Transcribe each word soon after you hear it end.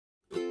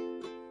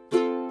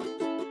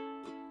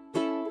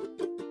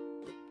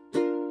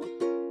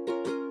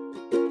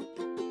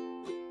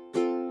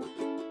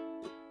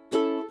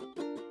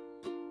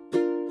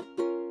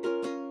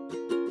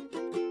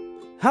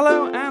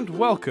Hello and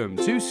welcome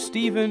to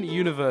Stephen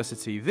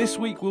University. This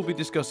week we'll be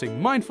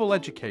discussing mindful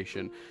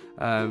education.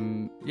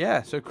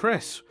 So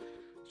Chris,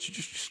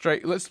 just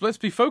straight. Let's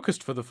be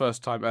focused for the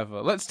first time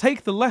ever. Let's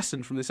take the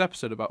lesson from this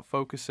episode about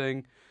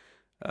focusing,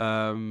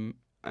 and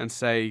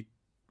say,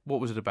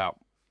 what was it about?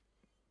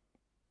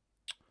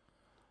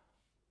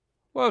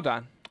 Well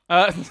done.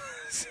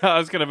 So I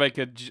was going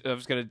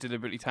to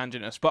deliberately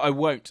tangent us, but I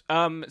won't.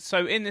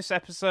 So in this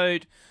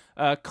episode,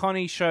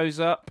 Connie shows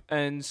up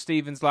and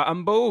Stephen's like,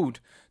 "I'm bald."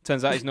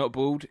 Turns out he's not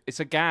bald. It's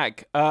a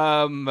gag.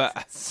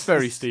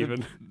 Very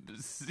Stephen.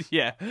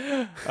 Yeah.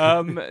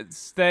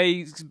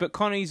 But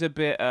Connie's a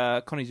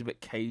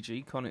bit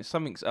cagey.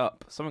 Something's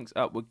up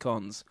with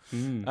Cons.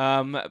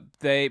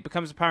 It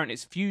becomes apparent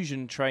it's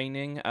fusion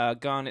training.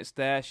 Garnet's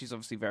there. She's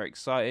obviously very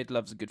excited.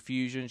 Loves a good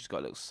fusion. She's got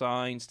a little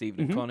sign.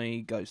 Stephen and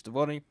Connie goes to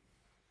Ronnie.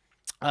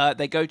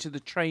 They go to the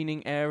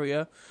training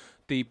area.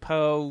 The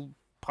Pearl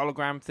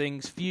hologram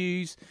things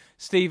fuse.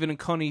 Stephen and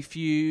Connie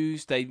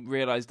fuse. They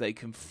realise they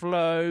can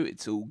flow.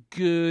 It's all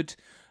good.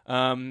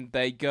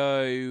 They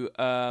go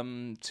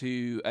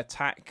to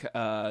attack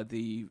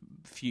the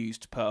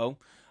fused Pearl.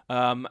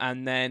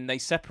 And then they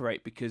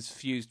separate because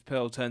fused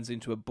Pearl turns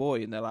into a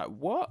boy. And they're like,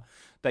 what?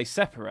 They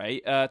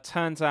separate.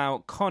 Turns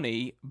out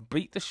Connie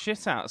beat the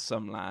shit out of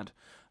some lad.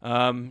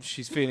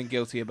 She's feeling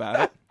guilty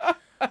about it.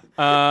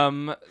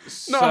 Not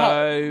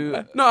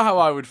how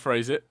I would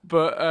phrase it,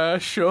 but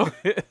sure.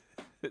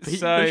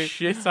 Beat the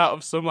shit out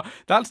of someone.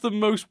 That's the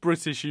most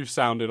British you've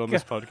sounded on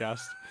this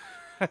podcast.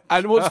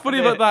 And what's funny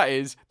about that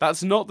is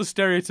that's not the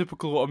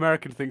stereotypical what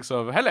American thinks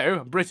of. Hello,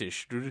 I'm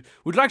British. Would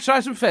you like to try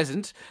some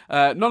pheasant?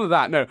 None of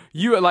that. No,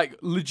 you are like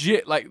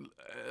legit, like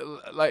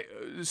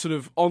sort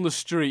of on the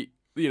street,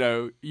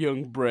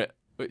 young Brit.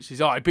 Which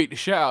is, I beat the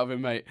shit out of him,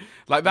 mate.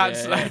 Like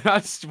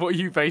that's what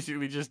you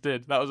basically just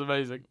did. That was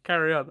amazing.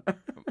 Carry on.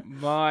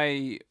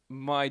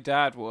 My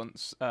dad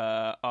once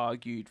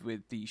argued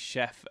with the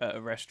chef at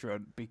a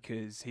restaurant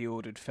because he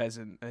ordered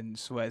pheasant and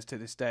swears to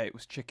this day it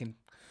was chicken.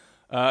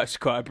 It's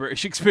quite a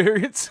British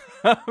experience.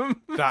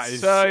 That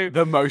is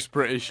the most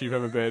British you've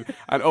ever been.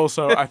 And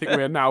also, I think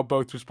we are now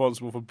both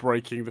responsible for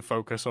breaking the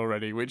focus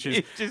already, which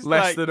is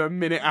less than a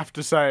minute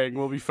after saying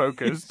we'll be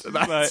focused.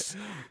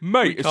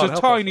 Mate, it's a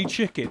tiny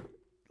chicken.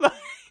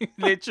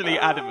 Literally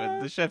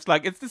adamant. The chef's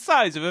like, it's the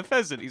size of a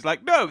pheasant. He's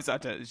like, no,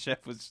 the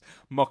chef was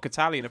mock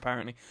Italian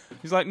apparently.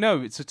 He's like,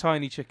 no, it's a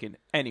tiny chicken.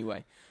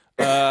 Anyway,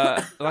 he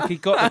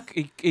got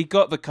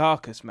the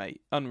carcass, mate.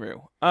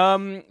 Unreal.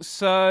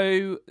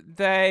 So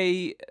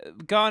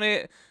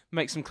Garnet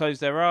makes them close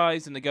their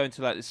eyes and they go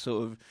into like this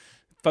sort of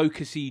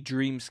focusy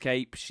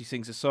dreamscape. She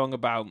sings a song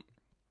about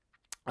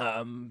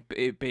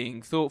it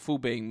being thoughtful,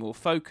 being more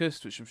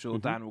focused, which I'm sure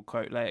Dan will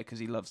quote later because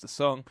he loves the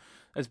song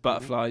as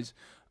butterflies.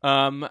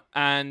 And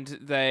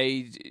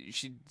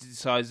she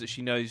decides that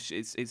she knows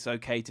it's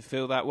okay to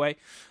feel that way.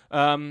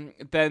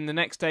 Then the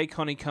next day,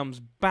 Connie comes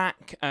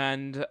back,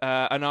 and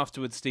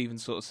afterwards, Stephen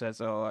sort of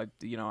says, "Oh,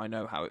 I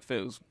know how it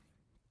feels."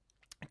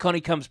 Connie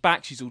comes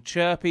back. She's all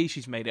chirpy.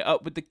 She's made it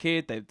up with the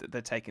kid.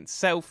 They're taking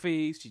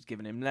selfies. She's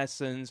giving him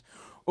lessons.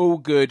 All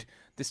good.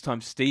 This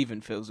time,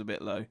 Stephen feels a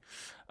bit low.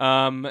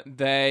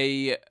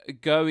 They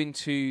go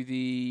into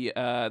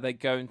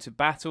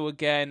battle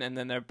again, and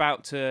then they're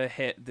about to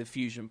hit the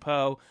fusion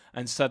pearl,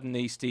 and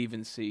suddenly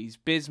Stephen sees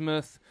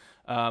Bismuth.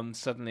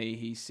 Suddenly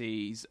he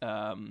sees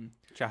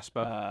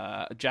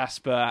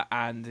Jasper,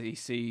 and he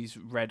sees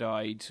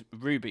red-eyed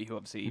Ruby, who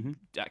obviously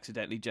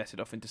accidentally jetted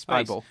off into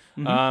space.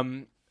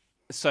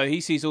 So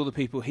he sees all the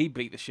people he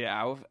beat the shit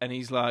out of, and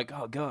he's like,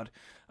 oh, God.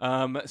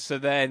 So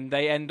then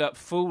they end up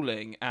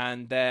falling,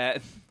 and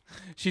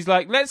she's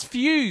like, let's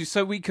fuse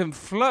so we can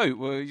float.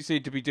 Well, you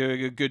seem to be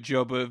doing a good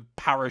job of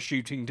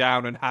parachuting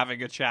down and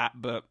having a chat,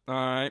 but all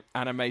right,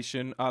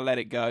 animation, I'll let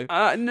it go.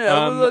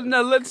 No,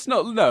 let's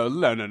not. No,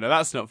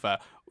 that's not fair.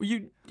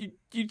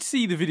 You'd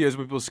see the videos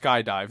where people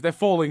skydive. They're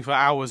falling for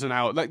hours and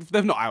hours. Like,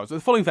 they're not hours. They're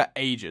falling for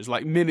ages.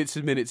 Like, minutes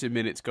and minutes and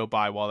minutes go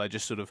by while they're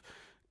just sort of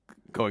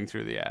going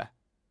through the air.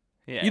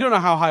 Yeah. You don't know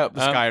how high up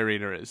the Sky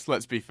Arena is.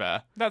 Let's be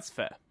fair. That's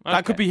fair.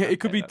 That could be. It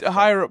could be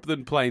higher up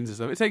than planes and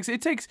stuff.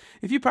 It takes.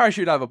 If you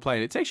parachute out of a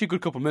plane, it takes you a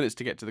good couple of minutes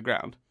to get to the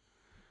ground.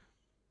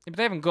 Yeah, but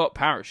they haven't got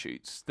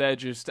parachutes. They're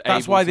just.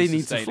 That's able why to they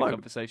need to sustain float. A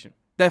conversation.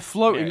 They're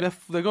floating. Yeah.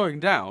 They're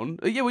going down.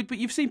 Yeah, but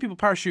you've seen people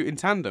parachute in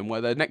tandem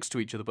where they're next to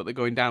each other, but they're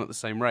going down at the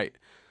same rate.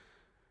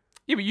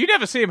 Yeah, but you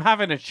never see them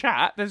having a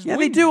chat.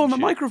 They do on the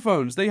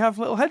microphones. They have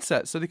little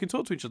headsets so they can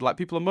talk to each other like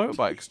people on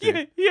motorbikes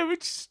do. Yeah,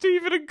 which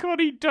Stephen and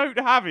Connie don't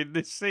have in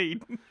this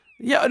scene.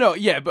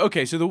 But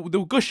okay, so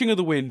the gushing of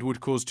the wind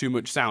would cause too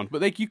much sound,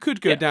 but you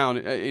could go down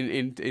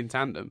in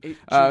tandem.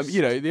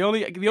 The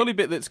only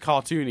bit that's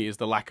cartoony is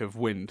the lack of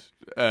wind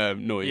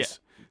noise. Yeah.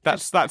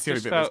 That's the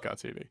only bit that's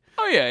cartoony.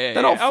 Oh yeah.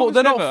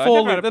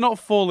 They're not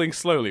falling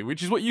slowly,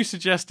 which is what you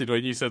suggested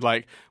when you said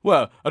like,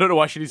 well, I don't know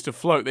why she needs to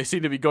float. They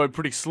seem to be going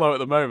pretty slow at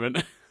the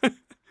moment.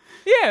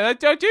 Yeah,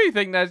 I do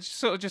think they're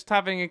sort of just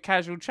having a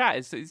casual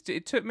chat.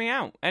 It took me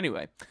out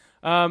anyway.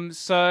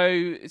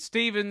 So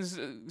Stephen's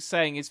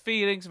saying his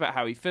feelings about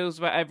how he feels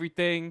about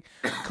everything.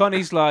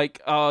 Connie's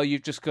like, "Oh,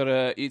 you've just got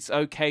to. It's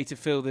okay to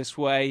feel this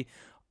way.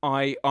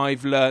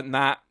 I've learned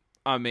that.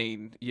 I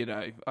mean,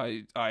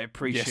 I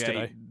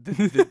appreciate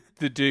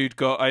the dude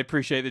got. I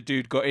appreciate the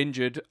dude got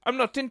injured. I'm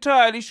not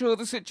entirely sure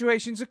the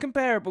situations are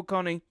comparable,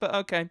 Connie, but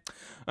okay.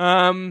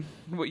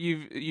 What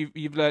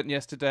you've learned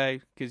yesterday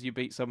because you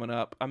beat someone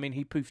up. I mean,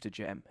 he poofed a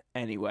gem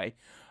anyway.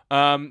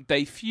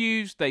 They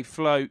fuse, they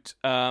float,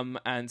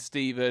 and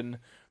Stephen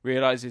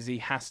realizes he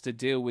has to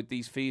deal with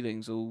these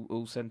feelings,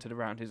 all centered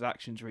around his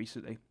actions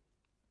recently.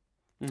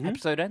 Mm-hmm.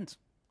 Episode ends.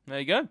 There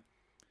you go.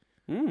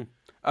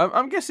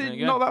 I'm guessing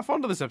you're not that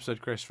fond of this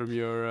episode, Chris. From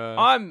your,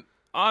 I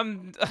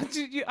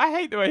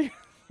hate the way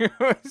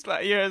it's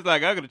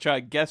like I'm gonna try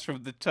and guess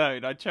from the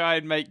tone. I try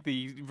and make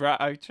the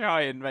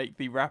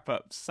wrap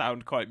up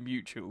sound quite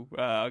mutual.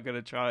 I'm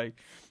gonna try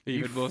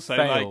even more so.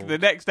 Like the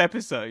next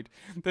episode,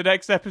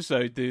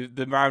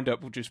 the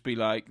roundup will just be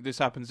like, this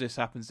happens,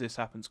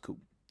 cool,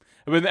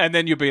 and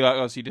then you'll be like,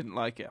 oh, so you didn't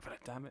like it? But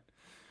damn it.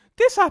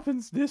 This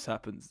happens.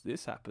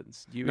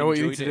 You know what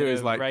you need to do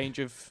is like range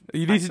of.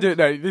 You need to do it.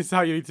 No, this is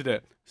how you need to do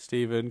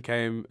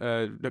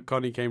it.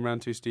 Connie came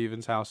round to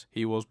Stephen's house.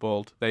 He was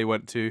bald. They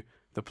went to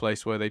the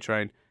place where they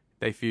train.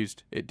 They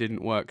fused. It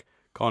didn't work.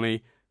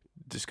 Connie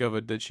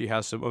discovered that she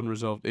has some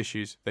unresolved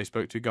issues. They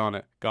spoke to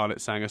Garnet. Garnet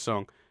sang a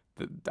song.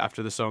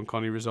 After the song,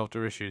 Connie resolved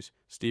her issues.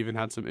 Stephen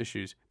had some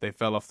issues. They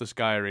fell off the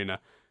sky arena.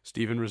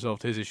 Stephen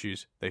resolved his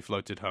issues. They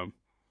floated home.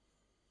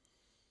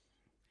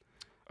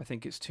 I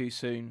think it's too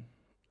soon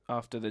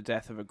after the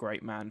death of a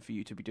great man for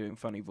you to be doing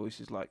funny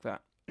voices like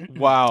that.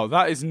 Wow,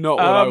 that is not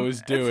what I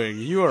was doing.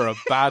 You are a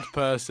bad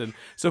person.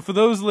 So for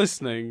those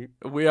listening,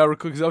 we are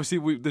because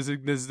obviously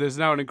there's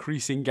now an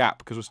increasing gap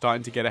because we're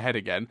starting to get ahead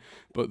again.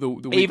 But the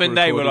week even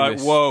they were like,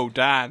 "Whoa,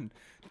 Dan,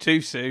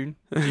 too soon."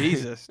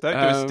 Jesus, don't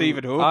do a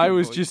Stephen Hawking I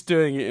was voice. just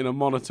doing it in a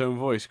monotone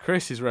voice.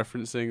 Chris is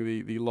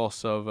referencing the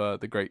loss of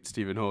the great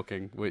Stephen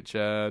Hawking, which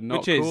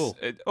cool.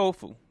 Is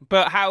awful.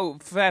 But how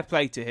fair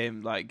play to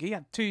him. Like, he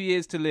had 2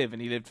 years to live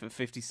and he lived for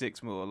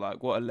 56 more.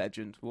 Like, what a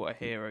legend, what a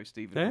hero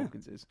Stephen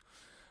Hawking is.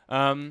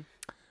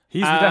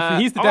 He's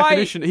the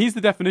definition. He's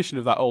the definition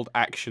of that old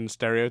action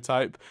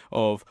stereotype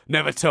of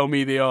never tell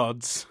me the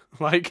odds.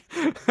 Like,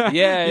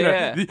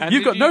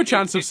 you've got no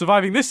chance of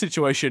surviving this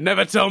situation.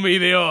 Never tell me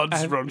the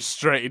odds. Run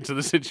straight into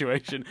the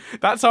situation.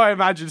 That's how I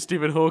imagine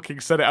Stephen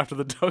Hawking said it after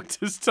the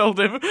doctors told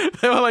him.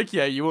 They were like,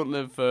 "Yeah, you won't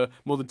live for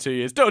more than 2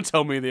 years. Don't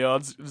tell me the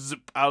odds."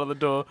 Zip out of the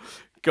door,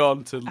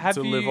 gone to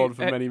live on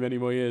for many, many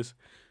more years.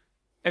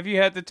 Have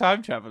you heard the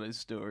time travelers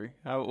story?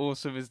 How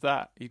awesome is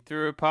that? He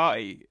threw a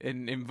party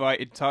and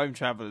invited time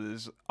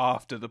travelers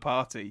after the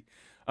party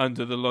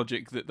under the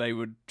logic that they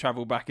would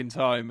travel back in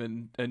time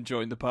and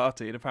join the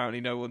party, and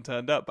apparently no one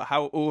turned up. But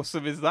how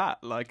awesome is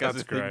that? Like, that's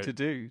as a thing to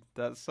do.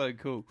 That's so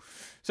cool.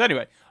 So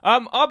anyway,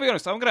 I'll be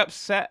honest, I'm going to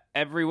upset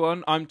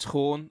everyone. I'm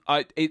torn.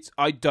 I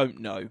don't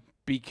know.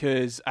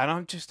 Because, and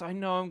I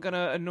know I'm going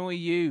to annoy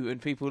you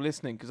and people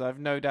listening because I've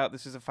no doubt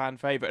this is a fan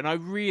favourite. And I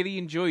really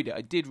enjoyed it.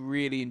 I did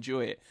really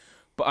enjoy it.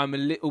 But I'm a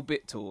little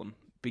bit torn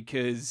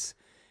because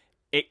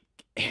it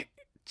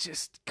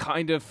just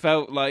kind of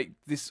felt like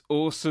this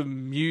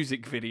awesome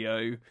music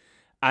video,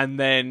 and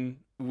then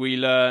we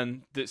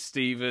learn that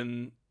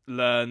Stephen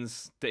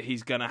learns that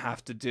he's going to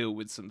have to deal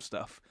with some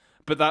stuff.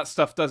 But that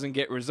stuff doesn't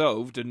get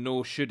resolved, and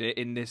nor should it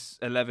in this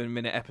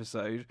 11-minute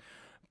episode.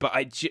 But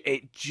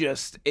it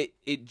just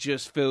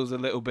feels a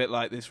little bit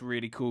like this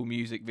really cool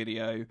music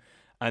video,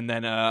 and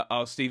then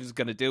Stephen's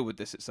going to deal with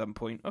this at some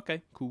point.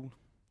 Okay, cool.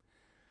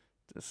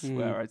 That's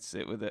where I'd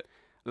sit with it.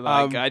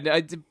 Like,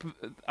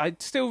 I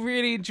still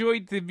really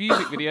enjoyed the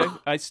music video.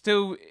 I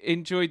still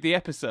enjoyed the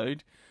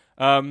episode.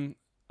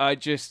 It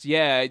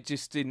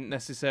just didn't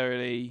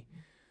necessarily.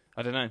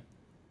 I don't know.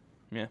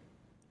 Yeah.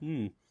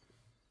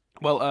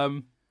 Well,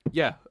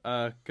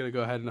 gonna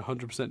go ahead and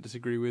 100%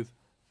 disagree with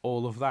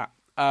all of that.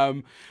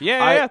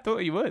 I thought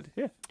you would.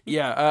 Yeah.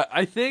 Yeah.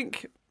 I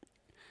think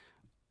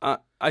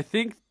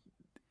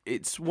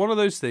it's one of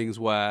those things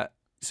where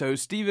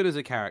Stephen as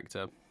a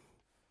character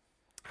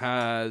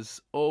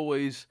has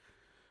always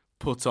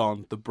put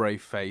on the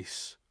brave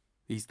face.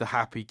 He's the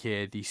happy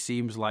kid. He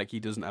seems like he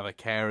doesn't have a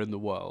care in the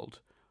world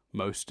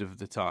most of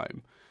the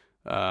time.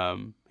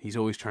 He's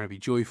always trying to be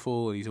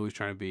joyful and he's always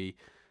trying to be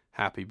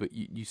happy, but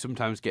you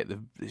sometimes get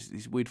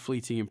these weird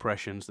fleeting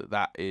impressions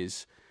that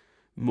is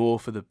more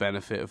for the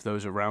benefit of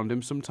those around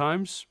him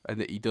sometimes,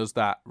 and that he does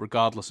that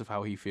regardless of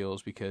how he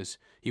feels because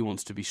he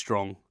wants to be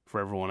strong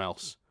for everyone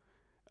else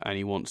and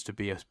he wants to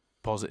be a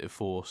positive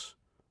force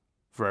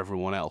for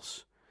everyone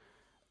else.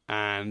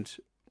 And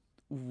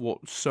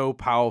what's so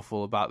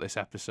powerful about this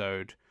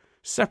episode,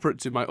 separate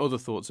to my other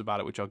thoughts about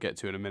it, which I'll get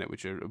to in a minute,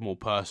 which are more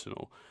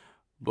personal,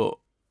 but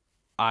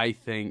I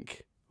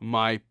think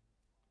my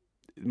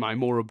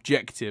more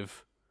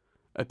objective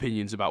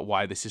opinions about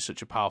why this is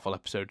such a powerful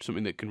episode,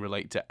 something that can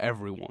relate to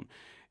everyone,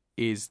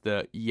 is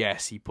that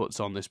yes, he puts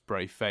on this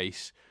brave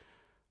face,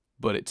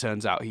 but it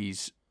turns out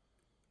he's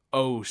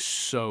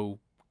so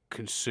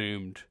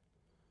consumed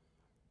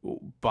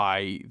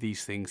by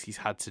these things he's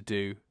had to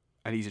do,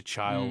 and he's a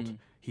child.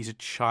 He's a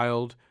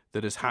child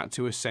that has had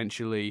to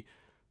essentially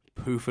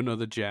poof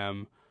another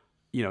gem.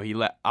 You know, he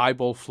let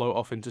Eyeball float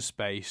off into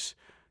space.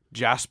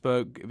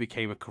 Jasper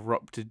became a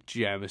corrupted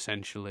gem,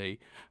 essentially,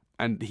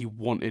 and he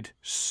wanted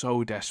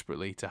so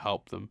desperately to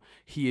help them.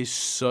 He is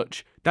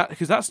such...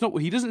 because that's not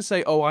what... He doesn't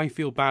say, oh, I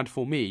feel bad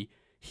for me.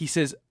 He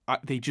says,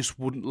 they just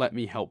wouldn't let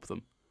me help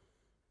them.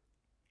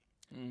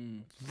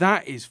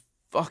 That is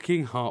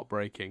fucking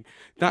heartbreaking.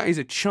 That is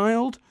a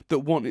child that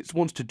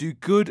wants to do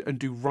good and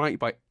do right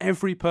by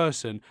every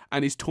person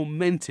and is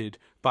tormented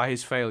by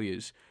his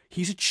failures.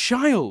 He's a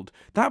child.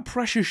 That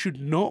pressure should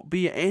not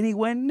be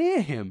anywhere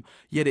near him.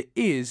 Yet it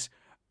is,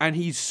 and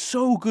he's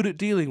so good at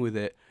dealing with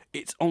it.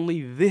 It's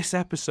only this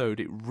episode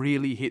it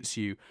really hits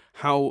you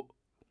how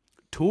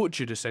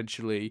tortured,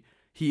 essentially,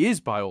 he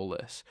is by all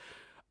this.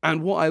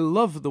 And what I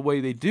love the way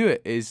they do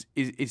it is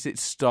it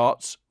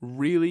starts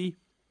really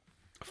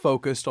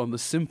focused on the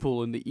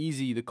simple and the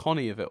easy, the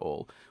Connie of it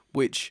all,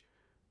 which,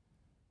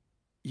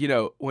 you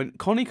know, when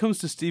Connie comes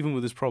to Stephen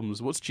with his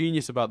problems, what's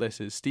genius about this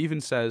is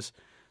Stephen says,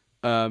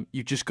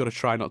 you've just got to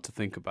try not to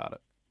think about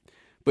it.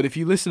 But if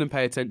you listen and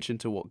pay attention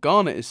to what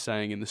Garnet is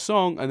saying in the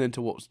song, and then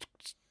to what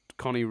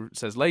Connie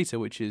says later,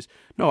 which is,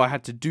 no, I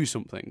had to do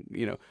something.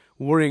 You know,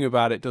 worrying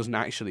about it doesn't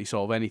actually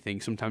solve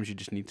anything. Sometimes you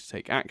just need to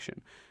take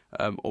action.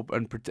 And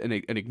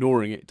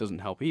ignoring it doesn't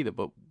help either.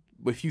 But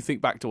if you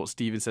think back to what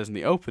Stephen says in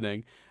the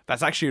opening,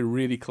 that's actually a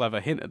really clever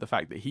hint at the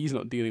fact that he's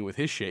not dealing with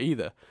his shit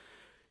either.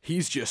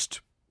 He's just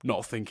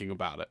not thinking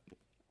about it.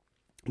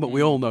 But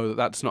we all know that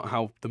that's not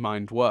how the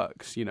mind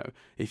works. You know,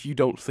 if you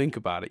don't think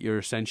about it, you're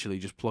essentially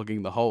just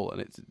plugging the hole, and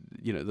it's,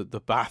 you know, the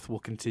bath will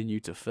continue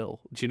to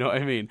fill. Do you know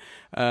what I mean?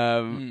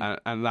 And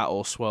that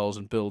all swells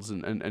and builds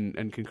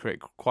and can create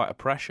quite a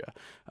pressure.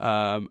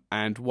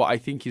 And what I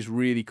think is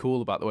really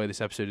cool about the way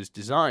this episode is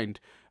designed,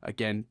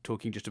 again,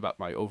 talking just about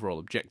my overall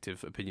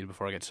objective opinion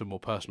before I get to some more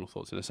personal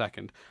thoughts in a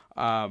second,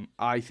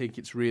 I think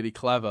it's really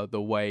clever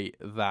the way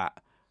that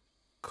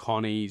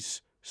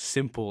Connie's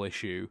simple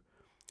issue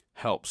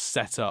helps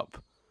set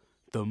up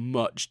the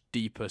much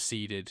deeper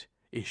seated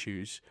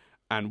issues.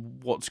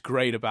 And what's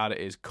great about it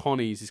is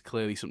Connie's is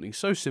clearly something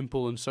so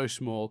simple and so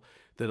small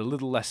that a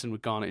little lesson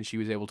with Garnet, and she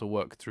was able to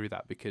work through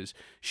that because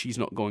she's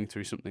not going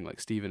through something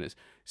like Stephen is.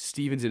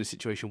 Stephen's in a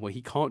situation where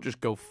he can't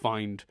just go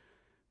find,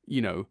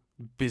 you know,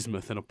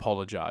 Bismuth and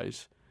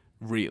apologize.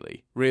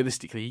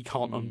 Realistically, he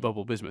can't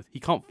unbubble Bismuth. He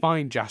can't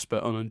find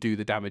Jasper and undo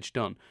the damage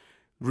done.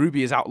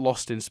 Ruby is out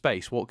lost in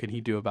space. What can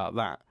he do about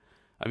that?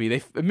 I mean,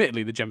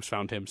 admittedly, the gems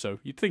found him, so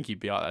you'd think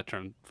he'd be out there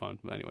trying to find,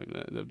 anyway,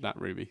 that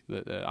Ruby,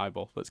 the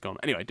eyeball that's gone.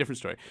 Anyway, different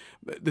story.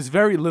 There's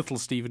very little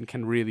Stephen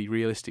can really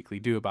realistically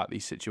do about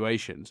these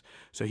situations,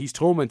 so he's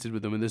tormented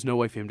with them, and there's no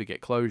way for him to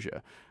get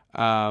closure.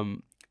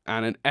 And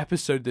an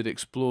episode that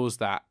explores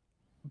that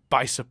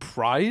by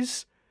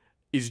surprise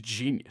is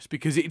genius,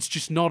 because it's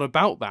just not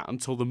about that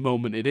until the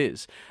moment it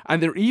is.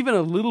 And they're even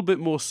a little bit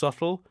more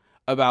subtle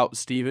about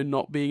Stephen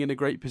not being in a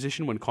great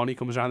position when Connie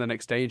comes around the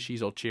next day and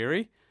she's all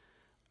cheery.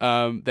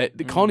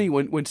 Connie,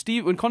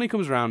 when Connie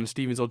comes around and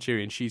Stephen's all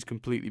cheery and she's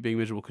completely being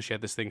miserable because she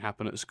had this thing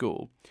happen at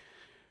school,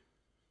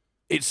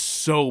 it's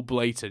so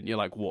blatant. You're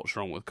like, what's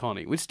wrong with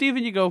Connie? With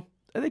Stephen, you go,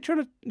 are they trying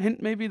to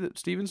hint maybe that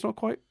Stephen's not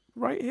quite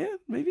right here?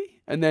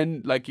 Maybe. And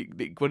then like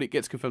when it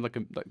gets confirmed like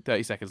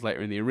 30 seconds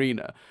later in the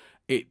arena,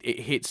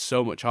 it hits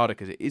so much harder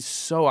because it is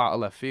so out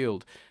of left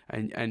field,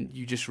 and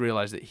you just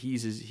realize that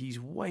he's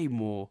way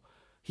more.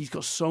 He's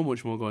got so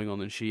much more going on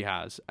than she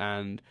has,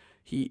 and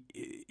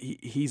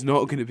he's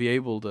not going to be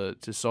able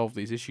to solve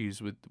these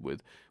issues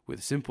with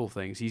simple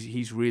things.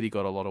 He's really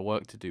got a lot of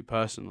work to do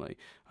personally,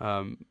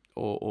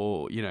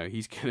 or you know,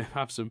 he's going to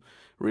have some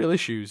real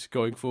issues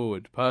going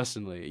forward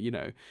personally, you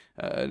know,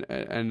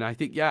 and I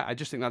think, I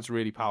just think that's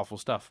really powerful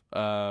stuff,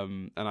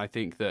 and I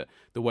think that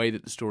the way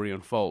that the story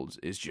unfolds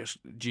is just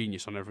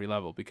genius on every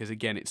level, because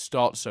again, it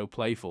starts so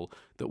playful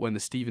that when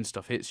the Stephen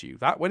stuff hits you,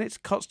 that when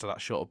it cuts to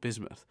that shot of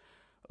Bismuth,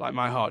 like,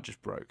 my heart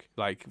just broke.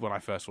 Like, when I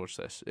first watched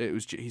this, it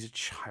was he's a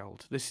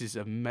child. This is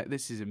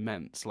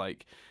immense.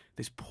 Like,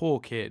 this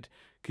poor kid,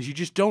 because you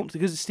just don't,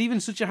 because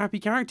Stephen's such a happy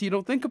character, you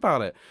don't think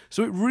about it.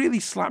 So it really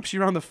slaps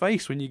you around the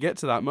face when you get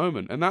to that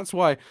moment, and that's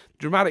why,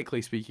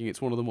 dramatically speaking,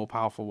 it's one of the more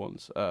powerful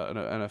ones, and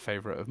a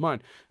favorite of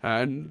mine.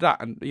 And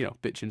you know,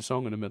 bitchin'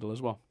 song in the middle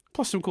as well.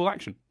 Plus some cool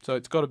action. So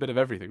it's got a bit of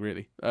everything,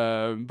 really.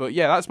 But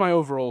yeah, that's my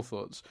overall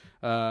thoughts.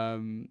 Do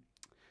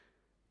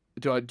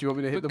you want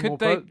me to hit them more?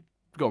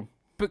 Go on.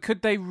 But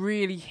could they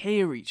really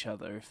hear each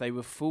other if they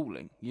were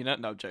fooling? You know,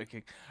 no, I'm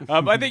joking.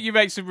 I think you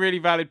make some really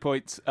valid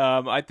points.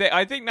 I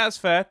think that's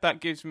fair.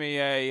 That gives me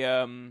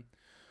a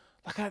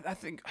I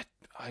think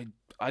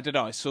I don't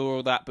know. I saw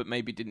all that, but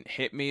maybe didn't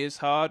hit me as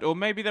hard, or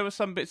maybe there were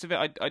some bits of it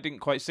I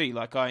didn't quite see.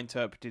 Like, I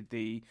interpreted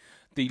the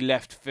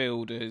left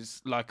field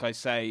as, like I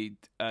say,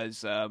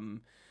 as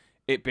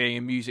it being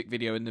a music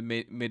video in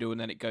the middle, and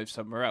then it goes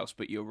somewhere else.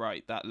 But you're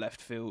right. That left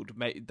field,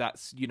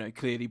 that's, you know,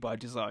 clearly by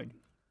design.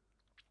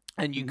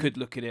 And you could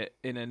look at it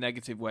in a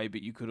negative way,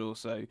 but you could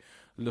also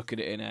look at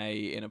it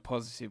in a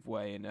positive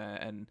way.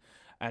 And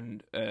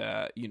and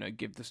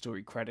give the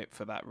story credit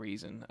for that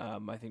reason.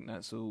 I think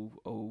that's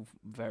all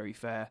very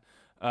fair.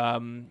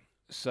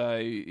 So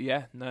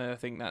yeah, no, I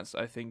think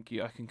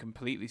I can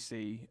completely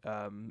see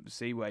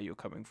where you're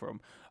coming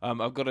from.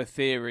 I've got a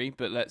theory,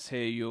 but let's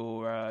hear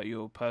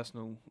your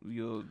personal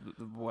the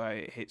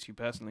way it hits you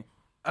personally.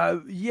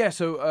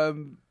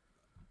 So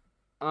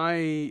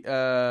I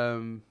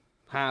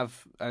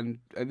have, and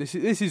this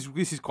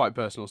is quite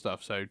personal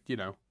stuff. So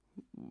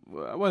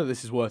whether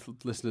this is worth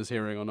listeners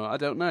hearing or not, I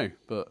don't know.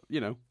 But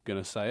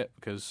gonna say it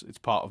because it's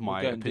part of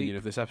my opinion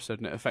of this episode,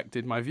 and it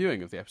affected my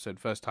viewing of the episode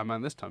first time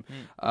and this time.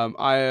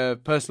 I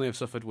personally have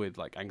suffered with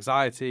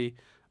anxiety,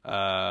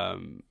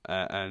 and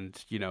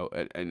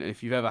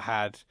if you've ever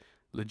had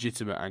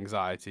legitimate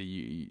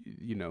anxiety,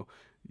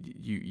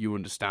 you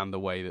understand the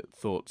way that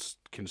thoughts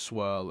can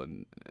swirl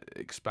and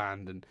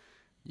expand, and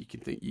you can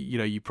think,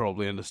 you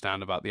probably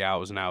understand about the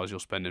hours and hours you'll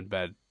spend in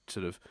bed,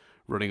 sort of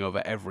running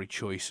over every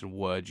choice and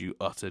word you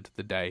uttered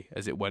the day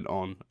as it went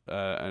on,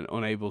 and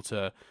unable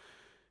to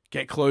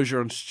get closure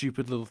on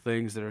stupid little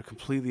things that are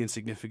completely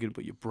insignificant,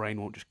 but your brain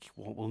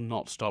will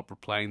not stop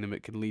replaying them.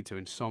 It can lead to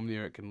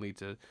insomnia. It can lead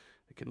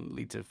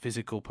to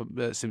physical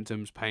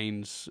symptoms,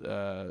 pains,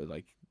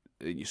 like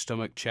in your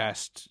stomach,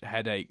 chest,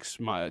 headaches,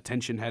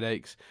 tension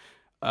headaches.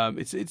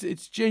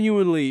 It's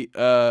genuinely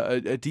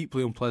a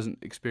deeply unpleasant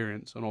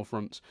experience on all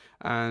fronts,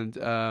 and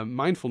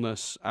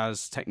mindfulness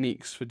as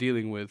techniques for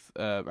dealing with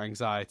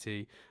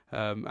anxiety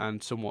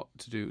and somewhat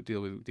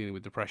dealing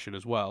with depression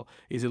as well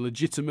is a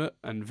legitimate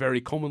and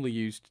very commonly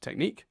used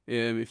technique.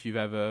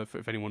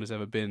 If anyone has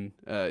ever been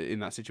in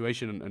that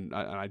situation, and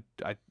I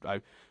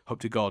hope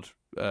to God.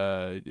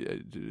 God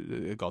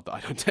that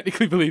I don't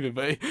technically believe in,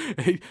 but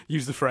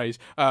use the phrase.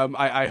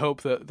 I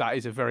hope that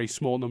is a very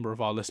small number of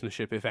our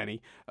listenership, if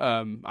any.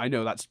 I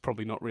know that's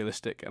probably not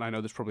realistic, and I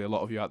know there's probably a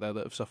lot of you out there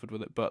that have suffered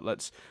with it. But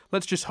let's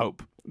just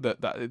hope that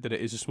it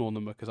is a small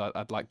number, because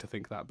I'd like to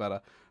think that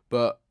better.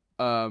 But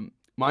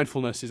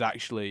mindfulness is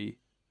actually,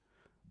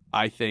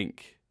 I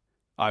think,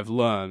 I've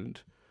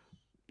learned,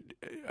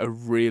 a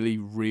really,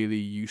 really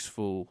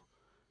useful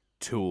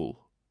tool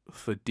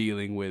for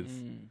dealing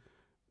with.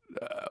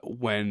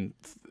 When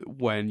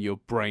your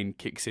brain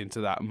kicks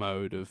into that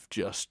mode of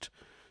just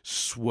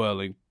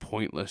swirling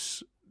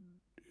pointless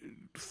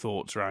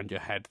thoughts around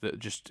your head that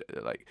just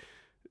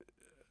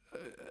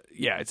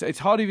it's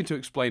hard even to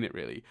explain it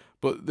really.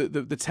 But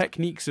the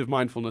techniques of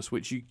mindfulness,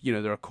 which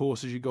there are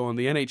courses you go on.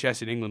 The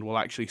NHS in England will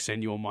actually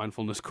send you on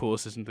mindfulness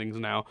courses and things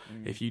now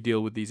if you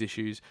deal with these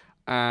issues,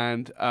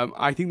 and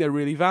I think they're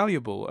really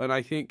valuable. And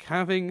I think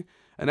having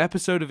an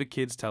episode of a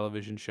kids'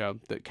 television show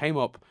that came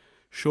up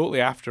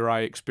shortly after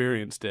I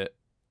experienced it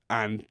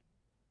and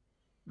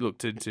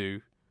looked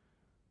into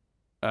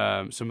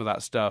some of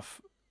that stuff,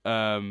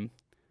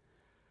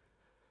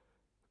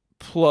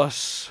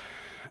 plus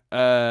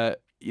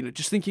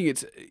just thinking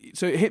it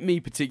hit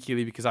me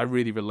particularly because I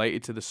really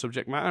related to the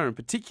subject matter, and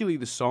particularly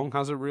the song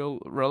has a real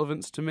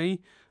relevance to me,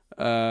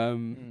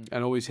 and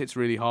always hits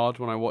really hard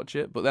when I watch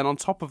it. But then on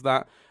top of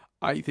that,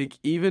 I think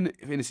even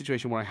in a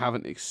situation where I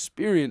haven't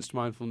experienced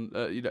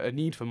a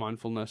need for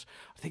mindfulness,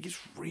 I think it's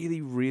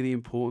really, really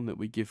important that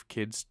we give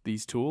kids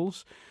these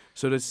tools.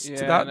 So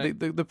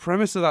the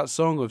premise of that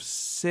song of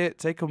sit,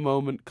 take a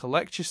moment,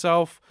 collect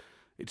yourself.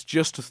 It's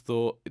just a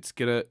thought.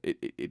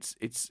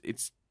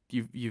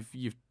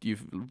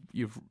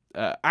 You've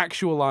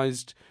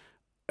actualized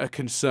a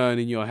concern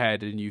in your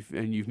head, and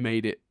you've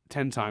made it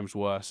 10 times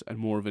worse and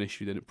more of an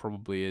issue than it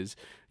probably is.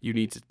 You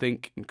need to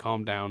think and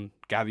calm down,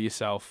 gather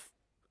yourself,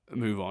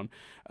 move on.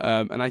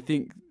 And I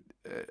think,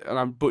 and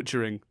I'm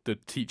butchering the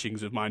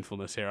teachings of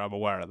mindfulness here, I'm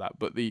aware of that,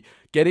 but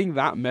getting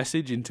that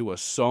message into a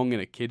song in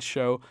a kids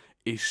show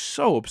is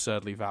so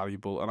absurdly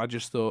valuable. And I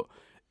just thought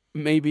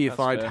maybe if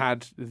I'd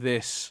had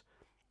this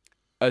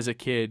as a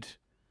kid,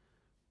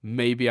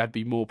 maybe I'd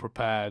be more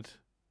prepared,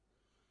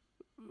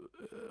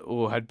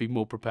 or had been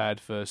more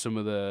prepared for some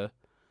of the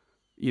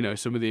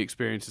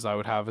experiences I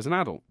would have as an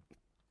adult.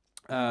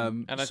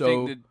 And I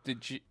think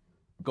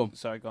go on.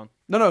 Sorry, go on.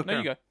 No,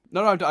 you go.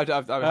 No, I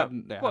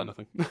haven't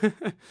nothing.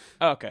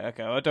 Okay.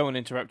 Well, I don't want to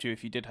interrupt you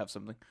if you did have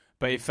something,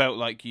 but it felt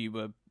like you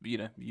were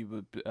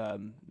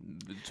talking.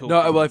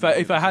 No, well,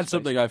 if I had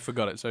something, I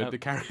forgot it. So to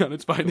carry on,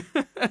 it's fine.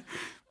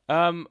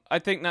 I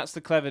think that's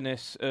the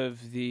cleverness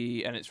of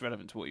and it's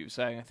relevant to what you were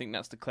saying. I think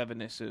that's the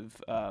cleverness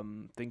of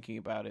thinking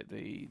about it.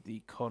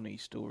 The Connie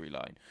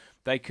storyline.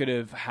 They could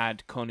have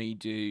had Connie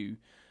do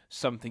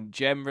something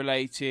gem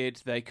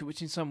related. They could,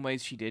 which in some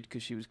ways she did,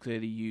 because she was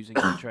clearly using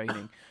the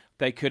training.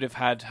 They could have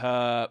had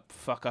her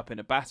fuck up in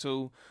a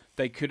battle.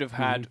 They could have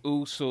had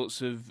all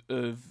sorts of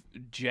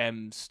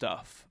gem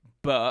stuff.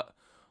 But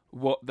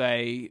what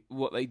they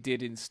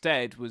did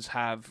instead was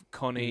have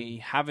Connie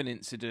have an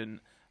incident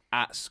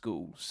at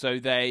school. So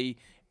they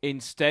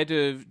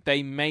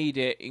made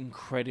it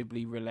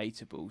incredibly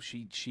relatable.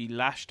 She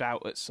lashed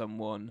out at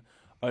someone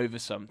over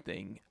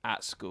something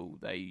at school.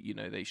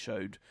 They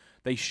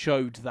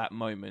showed that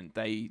moment.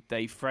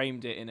 They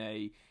framed it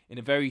in in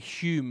a very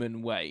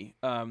human way.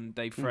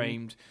 They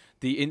framed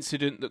the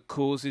incident that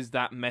causes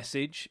that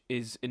message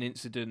is an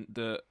incident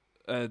that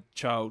a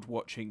child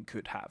watching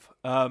could have,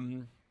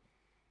 and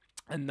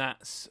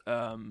that's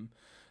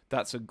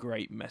a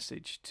great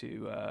message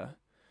to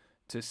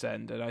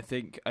send. And I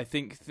think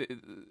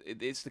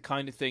it's the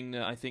kind of thing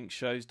that I think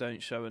shows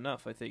don't show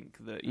enough. I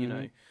think that you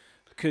know,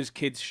 because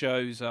kids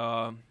shows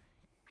are,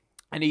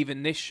 and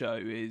even this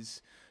show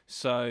is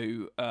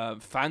so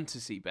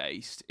fantasy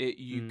based,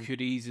 you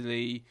could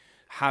easily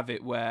have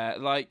it where,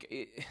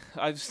 like,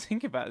 I was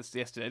thinking about this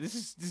yesterday. This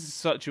is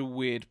such a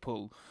weird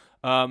pull.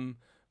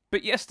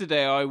 But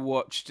yesterday I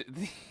watched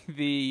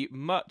the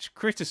much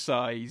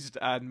criticised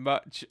and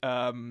much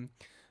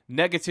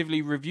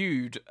negatively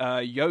reviewed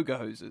Yoga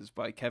Hosers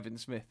by Kevin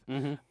Smith.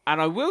 And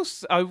I will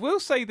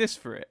say this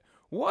for it.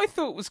 What I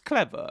thought was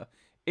clever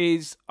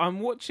is I'm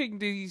watching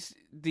this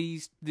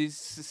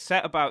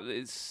set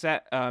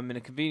in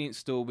a convenience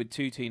store with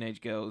two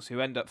teenage girls who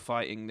end up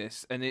fighting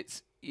this, and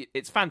it's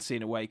fancy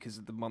in a way because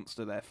of the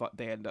monster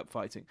they end up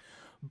fighting,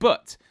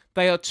 but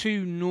they are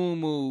two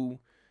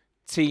normal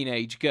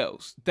teenage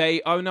girls.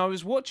 I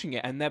was watching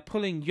it and they're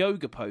pulling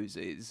yoga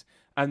poses,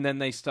 and then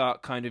they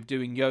start kind of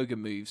doing yoga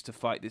moves to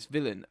fight this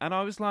villain. And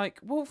I was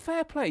like, well,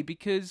 fair play,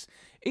 because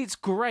it's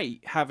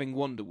great having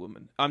Wonder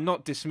Woman. I'm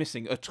not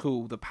dismissing at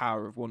all the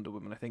power of Wonder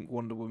Woman. I think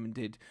Wonder Woman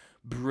did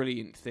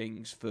brilliant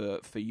things for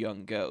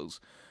young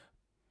girls.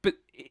 But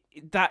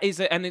that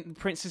is and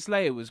Princess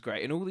Leia was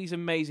great, and all these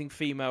amazing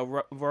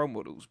female role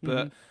models.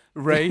 But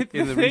Rey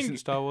in the recent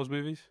Star Wars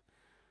movies.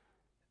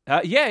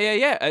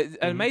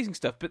 Amazing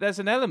stuff. But there's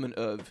an element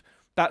of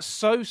that's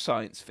so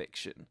science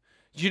fiction.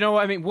 Do you know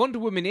what I mean? Wonder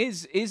Woman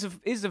is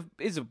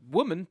a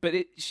woman, but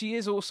she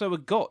is also a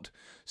god.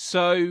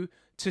 So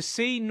to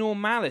see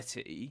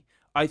normality,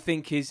 I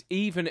think, is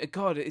even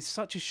God. It's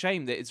such a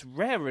shame that it's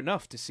rare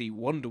enough to see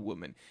Wonder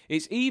Woman.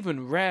 It's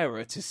even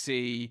rarer to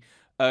see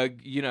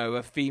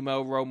a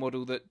female role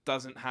model that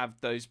doesn't have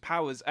those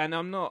powers. And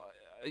I'm not,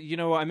 you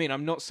know what I mean?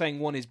 I'm not saying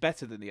one is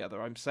better than the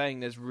other. I'm saying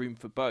there's room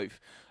for both.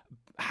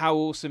 How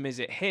awesome is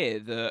it here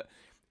that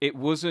it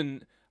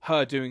wasn't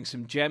her doing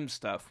some gem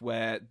stuff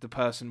where the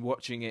person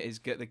watching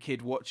it the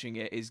kid watching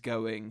it is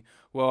going,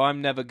 well,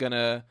 I'm never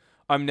gonna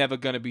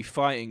be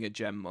fighting a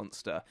gem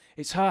monster.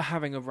 It's her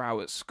having a row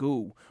at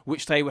school,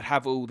 which they would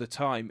have all the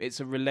time.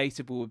 It's a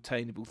relatable,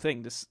 obtainable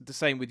thing. The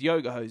same with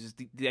Yoga Hosers.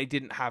 They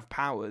didn't have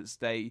powers.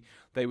 They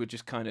were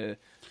just kind of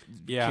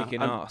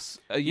kicking ass.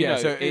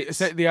 So it's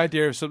the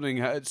idea of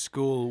something at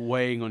school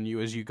weighing on you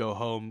as you go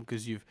home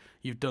because you've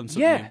done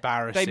something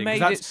embarrassing. They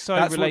made it so relatable.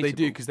 That's what they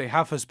do, because they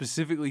have her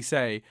specifically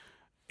say,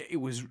 it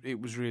was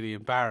really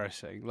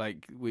embarrassing,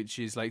 like, which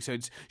is like, so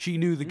she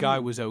knew the guy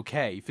was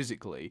okay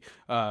physically,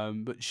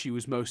 but she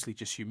was mostly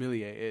just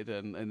humiliated,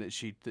 and that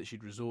she'd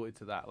resorted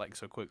to that like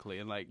so quickly,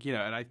 and like, you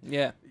know, and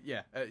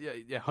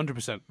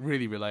 100%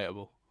 really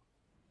relatable.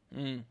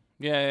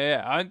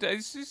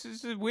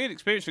 It's a weird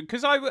experience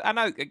because I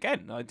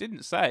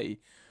didn't say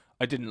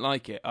I didn't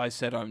like it. I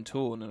said I'm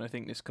torn, and I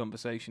think this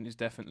conversation is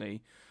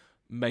definitely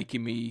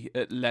making me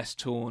less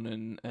torn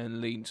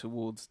and lean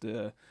towards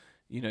the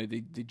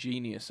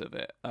genius of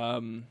it.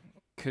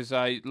 Because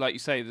I, like you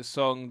say, the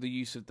song, the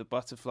use of the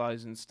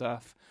butterflies and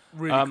stuff.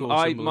 Really cool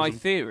symbolism. My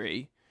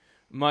theory.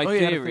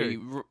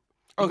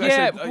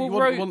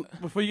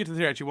 Before you get to the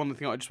theory, actually, one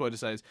thing I just wanted to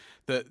say is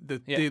that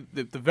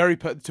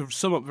to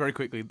sum up very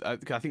quickly, I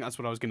think that's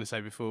what I was going to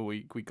say before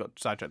we got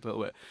sidetracked a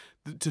little bit.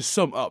 To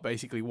sum up,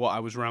 basically, what I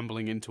was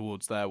rambling in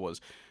towards there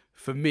was,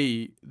 for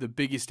me, the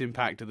biggest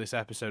impact of this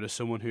episode, as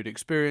someone who'd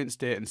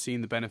experienced it and seen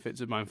the benefits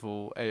of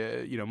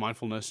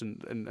mindfulness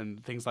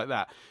and things like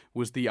that,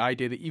 was the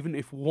idea that even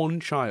if one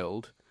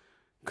child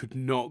could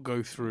not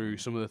go through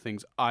some of the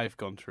things I've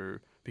gone through,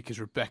 because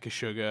Rebecca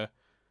Sugar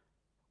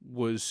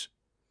was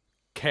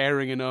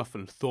caring enough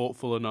and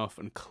thoughtful enough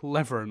and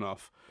clever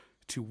enough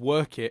to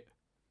work it,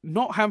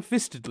 not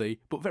ham-fistedly,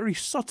 but very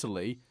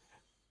subtly,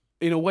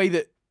 in a way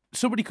that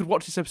somebody could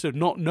watch this episode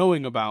not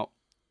knowing about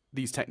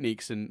these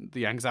techniques and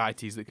the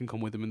anxieties that can come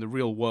with them in the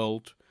real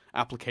world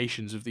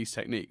applications of these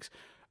techniques,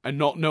 and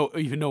not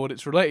even know what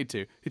it's related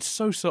to. It's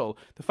so subtle.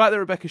 The fact that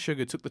Rebecca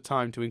Sugar took the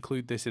time to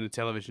include this in a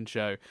television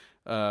show,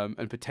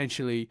 and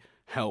potentially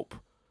help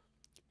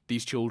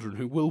these children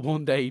who will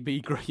one day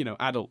be,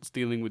 adults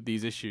dealing with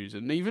these issues,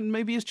 and even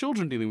maybe as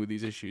children dealing with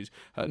these issues.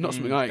 Not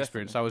something I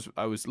experienced. I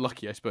was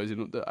lucky, I suppose.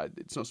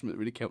 It's not something that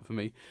really came up for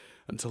me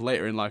until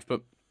later in life.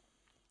 But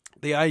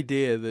the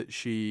idea that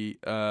she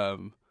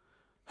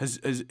has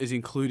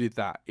included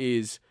that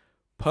is,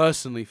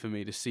 personally for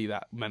me, to see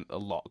that meant a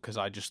lot, because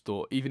I just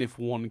thought, even if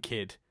one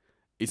kid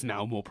is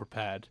now more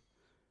prepared,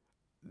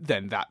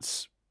 then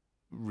that's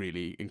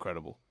really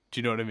incredible. Do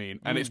you know what I mean?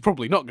 And it's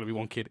probably not going to be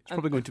one kid. It's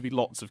probably going to be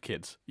lots of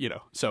kids,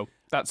 So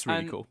that's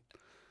really cool.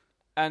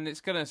 And it's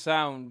going to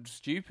sound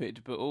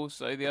stupid, but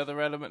also the other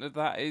element of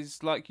that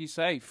is, like you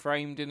say,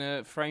 framed in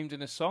a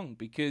song,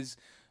 because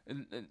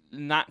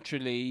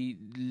naturally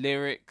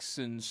lyrics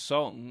and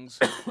songs,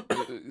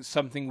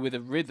 something with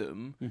a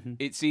rhythm,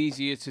 it's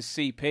easier to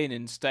seep in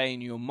and stay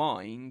in your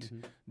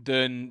mind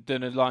than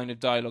a line of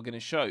dialogue in a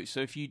show. So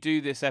if you do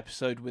this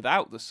episode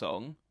without the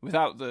song,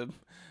 without the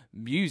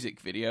music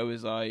video,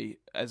 as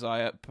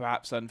I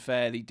perhaps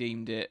unfairly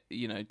deemed it,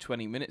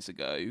 20 minutes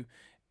ago,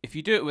 if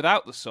you do it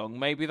without the song,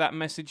 maybe that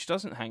message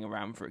doesn't hang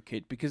around for a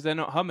kid because they're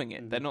not humming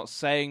it. They're not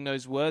saying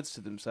those words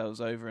to themselves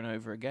over and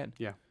over again.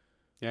 Yeah,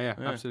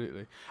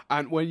 absolutely.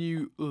 And when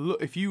you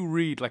look, if you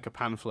read like a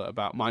pamphlet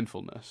about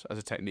mindfulness as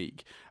a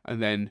technique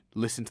and then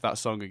listen to that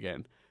song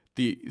again,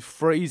 the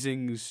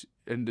phrasings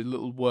and the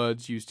little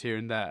words used here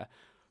and there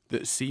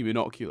that seem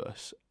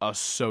innocuous are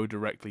so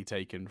directly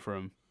taken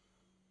from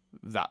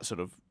that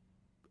sort of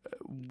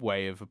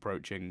way of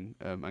approaching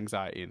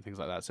anxiety and things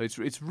like that. So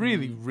it's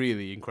really,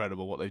 really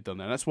incredible what they've done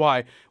there. And that's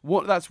why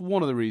that's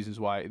one of the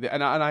reasons why.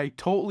 And I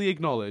totally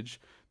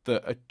acknowledge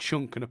that a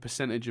chunk and a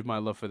percentage of my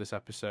love for this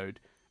episode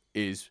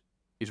is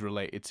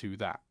related to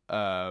that.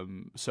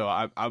 So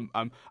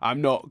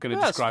I'm not going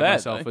to describe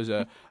myself as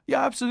a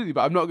absolutely,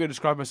 but I'm not going to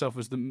describe myself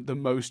as the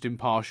most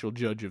impartial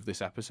judge of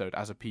this episode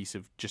as a piece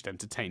of just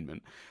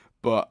entertainment.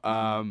 But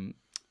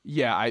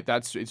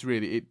it's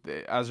really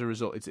as a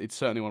result, it's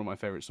certainly one of my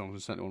favorite songs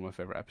and certainly one of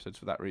my favorite episodes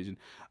for that reason.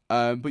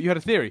 But you had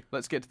a theory.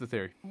 Let's get to the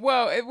theory.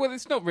 Well,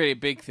 it's not really a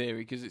big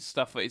theory because it's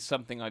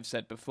something I've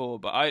said before.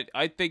 But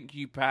I think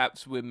you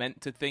perhaps were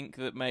meant to think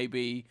that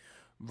maybe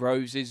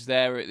Rose is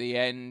there at the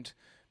end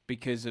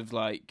because of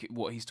like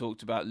what he's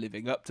talked about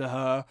living up to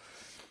her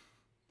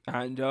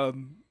and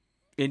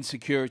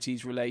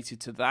insecurities related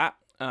to that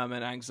and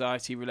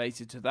anxiety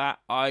related to that.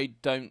 I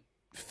don't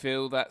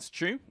feel that's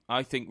true.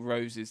 I think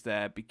Rose is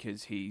there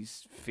because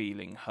he's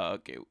feeling her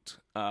guilt.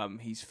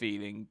 He's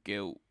feeling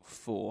guilt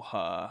for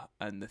her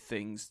and the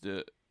things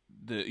that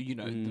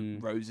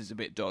Rose is a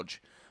bit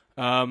dodge.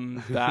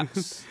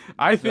 That's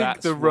I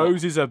think the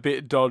Rose is a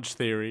bit dodge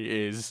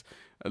theory is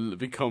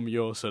become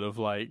your sort of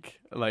like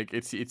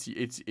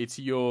it's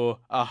your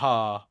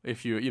aha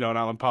if you an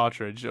Alan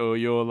Partridge, or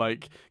your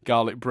like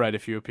garlic bread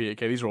if you're a Peter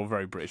Kay. These are all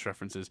very British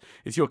references.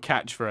 It's your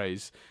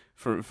catchphrase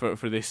for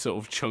this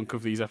sort of chunk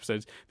of these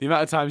episodes. The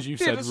amount of times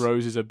you've said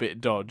Rose is a bit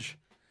dodge.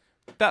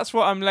 That's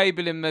what I'm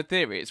labelling the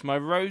theory. It's my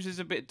Rose is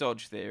a bit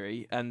dodge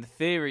theory, and the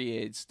theory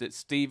is that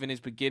Stephen is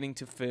beginning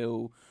to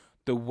feel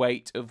the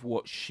weight of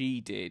what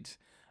she did,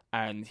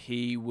 and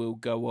he will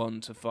go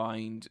on to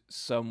find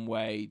some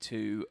way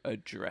to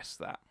address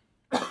that.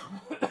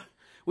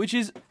 Which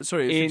is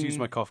excuse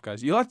my cough,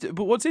 guys. You'll have to.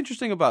 But what's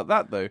interesting about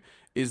that though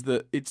is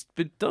that it's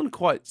been done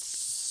quite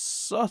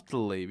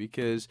subtly,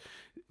 because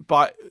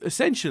by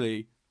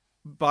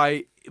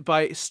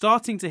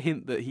starting to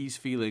hint that he's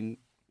feeling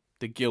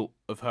the guilt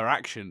of her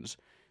actions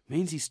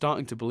means he's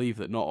starting to believe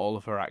that not all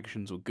of her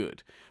actions were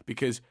good.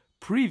 Because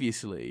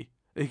previously,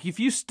 if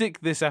you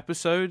stick this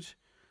episode,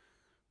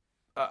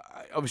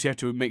 obviously you have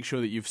to make sure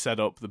that you've set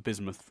up the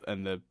bismuth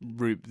and the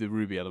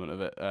ruby element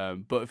of it.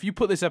 But if you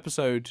put this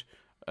episode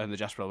and the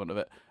Jasper element of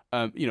it,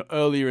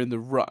 earlier in the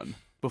run,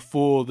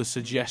 before the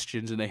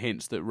suggestions and the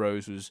hints that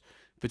Rose was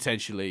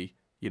potentially,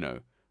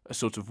 a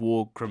sort of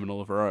war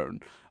criminal of her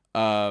own,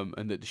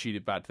 and that she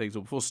did bad things,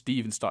 or before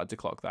Steven started to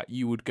clock that,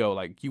 you would go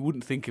like, you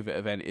wouldn't think of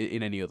it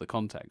in any other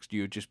context.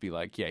 You would just be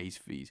like, yeah, he's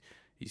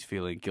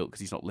feeling guilt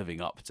because he's not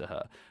living up to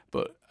her.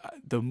 But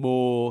the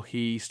more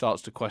he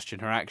starts to question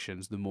her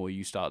actions, the more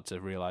you start to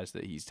realize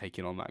that he's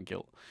taking on that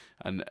guilt.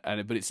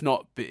 But it's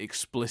not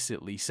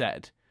explicitly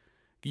said.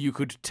 You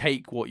could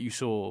take what you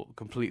saw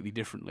completely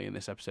differently in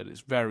this episode.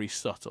 It's very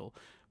subtle,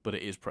 but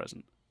it is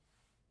present.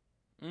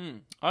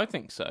 I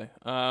think so.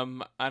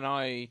 And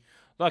I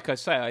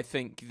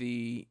think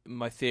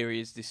my theory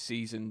is this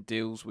season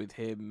deals with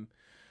him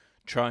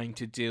trying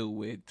to deal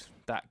with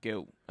that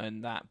guilt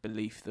and that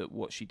belief that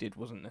what she did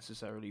wasn't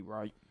necessarily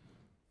right.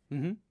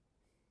 Mm-hmm.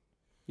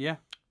 Yeah.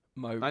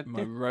 My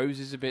Rose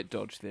is a bit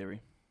dodge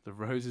theory. The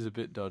Rose is a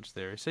bit dodge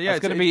theory. So yeah,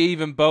 it's going to be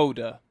even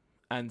bolder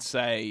and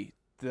say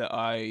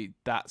that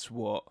that's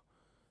what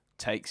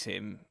takes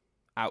him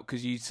out,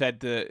 because you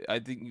said that I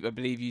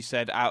believe you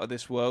said Out of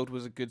This World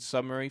was a good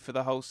summary for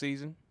the whole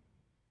season.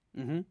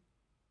 Mm-hmm.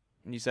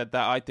 And you said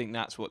that. I think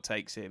that's what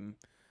takes him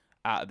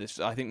out of this.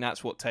 I think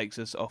that's what takes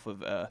us off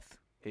of Earth.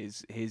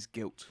 His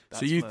guilt.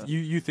 So you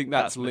think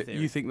that's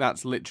you think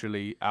that's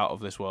literally out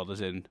of this world,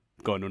 as in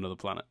going to another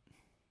planet?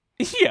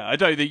 Yeah, I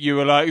don't think you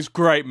were like, it's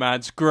great, man,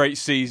 it's a great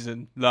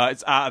season, like,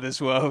 it's out of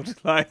this world.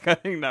 Like, I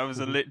think that was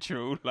a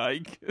literal,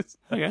 like,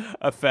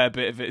 a fair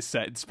bit of it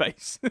set in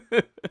space.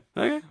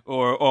 Okay.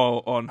 Or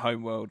on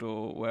Homeworld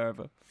or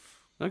wherever.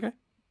 Okay.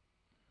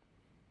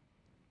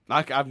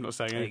 I'm not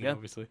saying anything,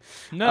 obviously.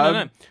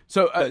 No.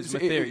 So,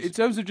 in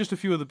terms of just a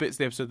few other bits of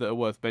the episode that are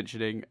worth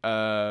mentioning,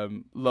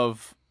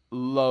 love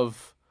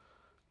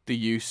the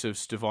use of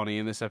Stevonnie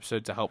in this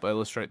episode to help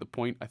illustrate the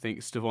point. I think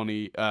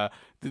Stevonnie,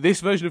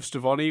 this version of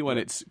Stevonnie, when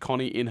it's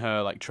Connie in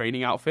her like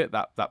training outfit,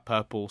 that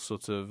purple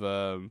sort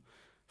of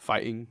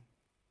fighting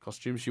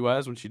costume she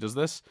wears when she does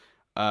this,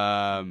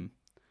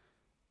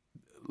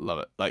 love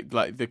it.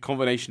 Like the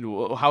combination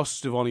of how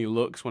Stevonnie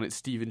looks when it's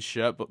Steven's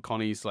shirt, but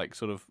Connie's like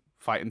sort of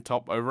fighting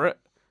top over it.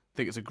 I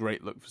think it's a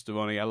great look for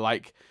Stevonnie. I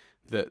like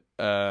that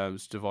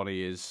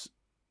Stevonnie is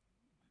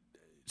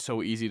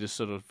so easy to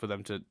sort of for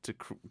them to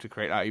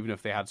create out, even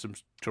if they had some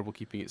trouble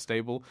keeping it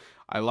stable.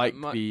 I like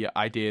the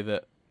idea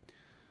that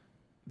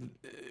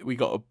we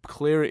got a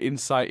clearer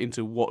insight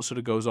into what sort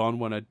of goes on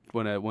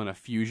when a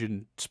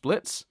fusion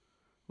splits,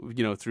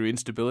 you know, through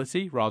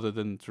instability rather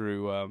than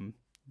through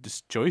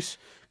disjoice.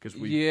 Because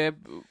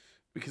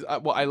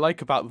what I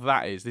like about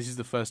that is this is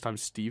the first time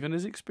Steven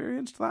has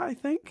experienced that. I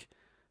think.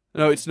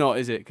 No, it's not,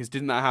 is it? Because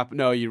didn't that happen?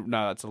 No,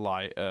 that's a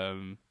lie.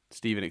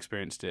 Steven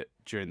experienced it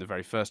during the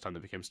very first time they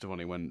became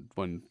Stevonnie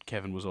when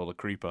Kevin was all a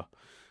creeper.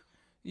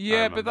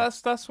 Yeah, but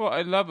that's what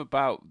I love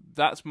about.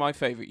 That's my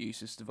favourite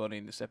use of Stevonnie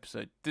in this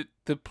episode.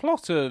 The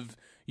plot of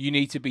you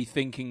need to be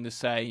thinking the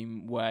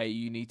same way,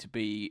 you need to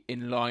be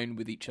in line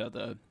with each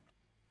other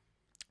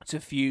to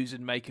fuse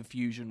and make a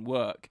fusion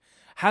work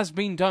has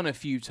been done a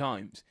few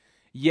times.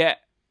 Yet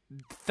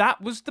that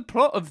was the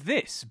plot of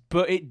this,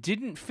 but it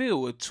didn't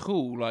feel at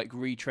all like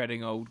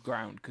retreading old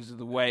ground because of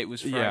the way it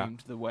was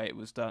framed, the way it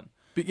was done.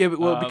 But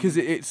because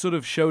it sort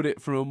of showed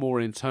it from a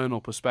more internal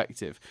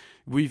perspective.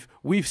 We've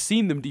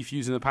seen them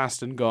defuse in the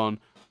past and gone,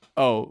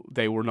 oh,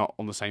 they were not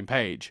on the same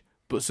page.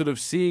 But sort of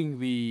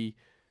seeing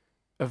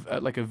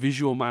like a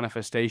visual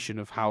manifestation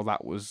of how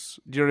that was.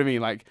 Do you know what I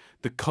mean? Like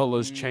the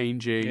colors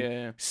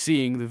changing,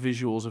 seeing the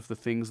visuals of the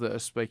things that are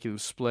making them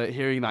split,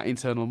 hearing that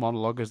internal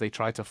monologue as they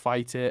try to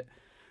fight it.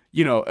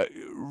 You know,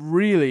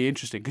 really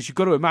interesting because you've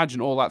got to imagine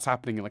all that's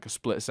happening in like a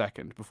split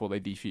second before they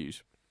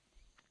defuse.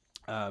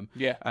 And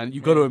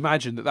you've got to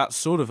imagine that that's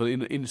sort of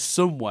in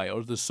some way,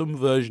 or there's some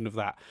version of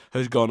that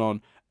has gone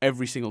on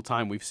every single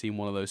time we've seen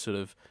one of those sort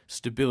of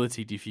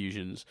stability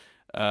diffusions.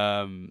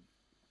 And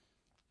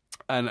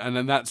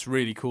then that's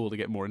really cool to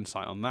get more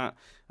insight on that.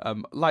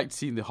 Liked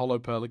seeing the Hollow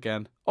Pearl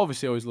again.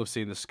 Obviously, I always love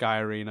seeing the Sky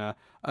Arena,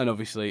 and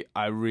obviously,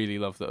 I really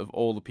love that of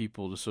all the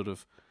people to sort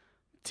of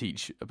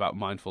teach about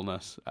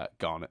mindfulness,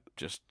 Garnet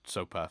just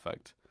so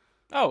perfect.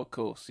 Oh, of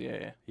course,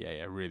 yeah,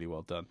 really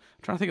well done.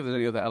 I'm trying to think if there's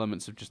any other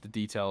elements of just the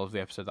detail of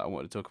the episode that I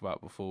wanted to talk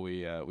about before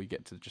we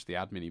get to just the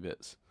admin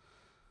bits.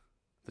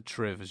 The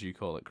triv, as you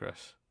call it,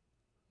 Chris.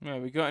 Yeah,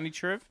 we got any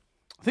triv?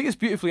 I think it's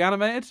beautifully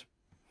animated.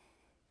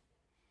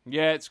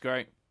 Yeah, it's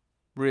great.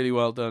 Really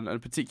well done,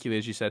 and particularly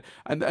as you said,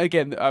 and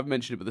again I've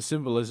mentioned it, but the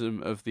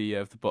symbolism of the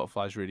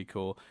butterfly is really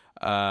cool,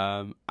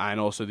 and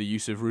also the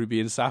use of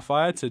ruby and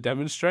sapphire to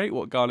demonstrate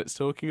what Garnet's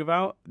talking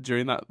about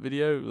during that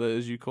video,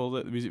 as you called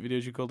it, the music video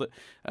as you called it,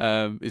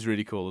 is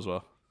really cool as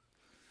well.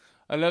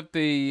 I love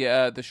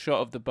the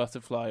shot of the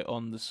butterfly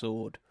on the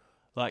sword,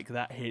 like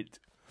that hit.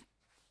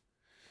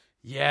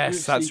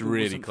 Yes, that's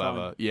really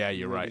clever. Yeah,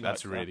 you're right.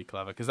 That's really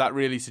clever because that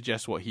really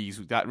suggests what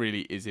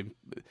there's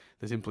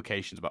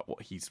implications about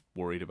what he's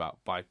worried about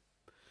by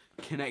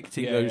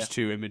connecting those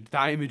two images.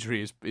 That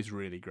imagery is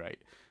really great.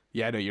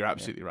 Yeah, no, you're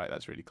absolutely right.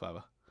 That's really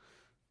clever.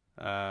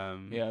 I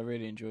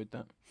really enjoyed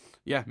that.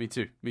 Yeah, me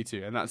too.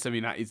 And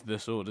that is the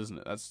sword, isn't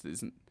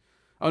it?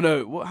 Oh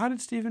no, how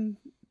did Stephen?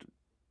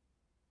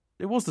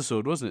 It was the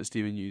sword, wasn't it?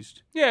 Stephen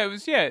used. Yeah, it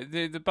was. Yeah,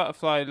 the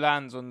butterfly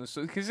lands on the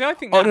sword because I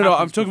think. Oh no,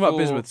 I'm talking about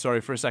bismuth.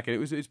 Sorry for a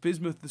second. It's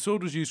bismuth. The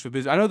sword was used for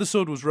bismuth. I know the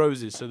sword was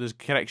roses, so there's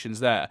connections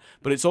there.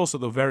 But it's also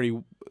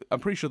I'm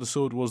pretty sure the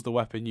sword was the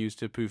weapon used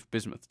to poof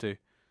bismuth too.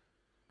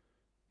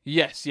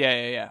 Yes,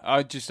 yeah.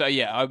 I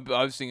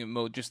was thinking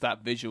more just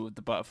that visual with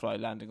the butterfly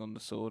landing on the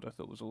sword. I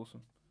thought was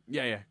awesome.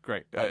 Yeah,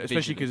 great.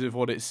 Especially because of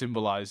what it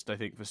symbolised, I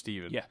think, for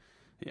Stephen. Yeah.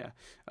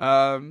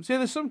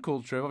 There's some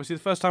cool triv. Obviously,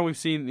 the first time we've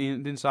seen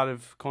the inside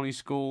of Connie's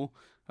school,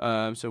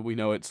 so we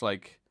know it's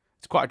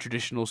quite a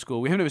traditional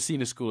school. We haven't ever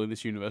seen a school in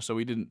this universe, so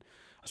we didn't.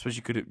 I suppose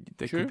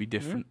they could be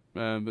different,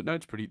 but no,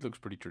 it looks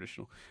pretty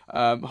traditional.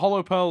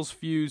 Hollow pearls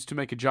fuse to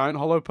make a giant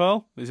hollow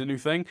pearl is a new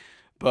thing,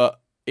 but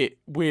it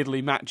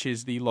weirdly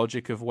matches the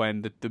logic of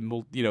when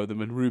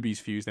when rubies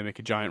fuse, they make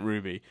a giant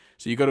ruby.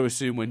 So you got to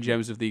assume when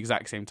gems of the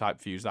exact same type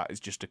fuse, that is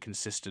just a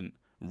consistent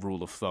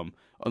rule of thumb,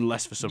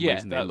 unless for some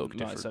reason they look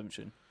different.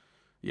 Assumption.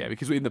 Yeah,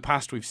 because in the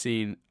past we've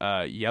seen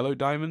Yellow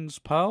Diamond's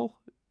pearl,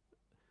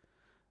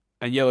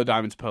 and Yellow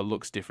Diamond's pearl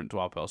looks different to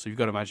our pearl. So you've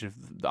got to imagine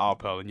if our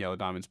pearl and Yellow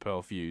Diamond's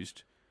pearl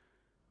fused,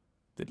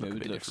 they'd look a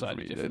bit different.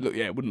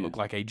 It wouldn't look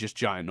like a just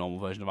giant normal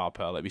version of our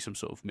pearl. It'd be some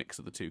sort of mix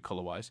of the two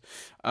color-wise.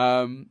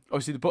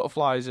 Obviously, the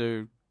butterflies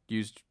are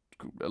used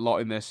a lot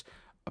in this.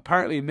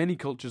 Apparently, in many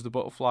cultures, the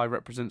butterfly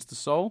represents the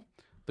soul.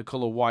 The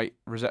colour white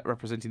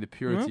representing the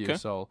purity of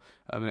soul.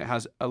 And it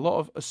has a lot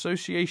of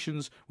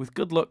associations with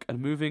good luck and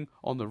moving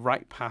on the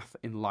right path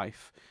in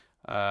life.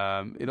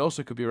 It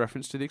also could be a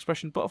reference to the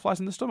expression butterflies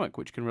in the stomach,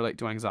 which can relate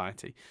to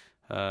anxiety.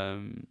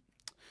 The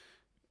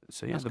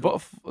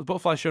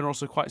butterflies shown are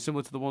also quite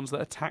similar to the ones that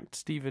attacked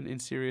Stephen in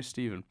Serious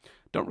Stephen.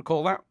 Don't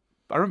recall that.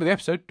 I remember the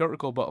episode. Don't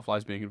recall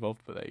butterflies being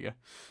involved, but there you go.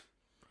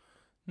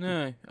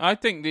 No, I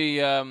think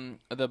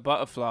the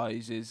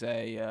butterflies is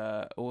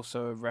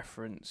also a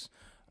reference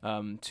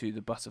to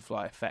the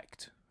butterfly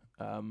effect.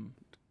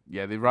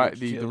 The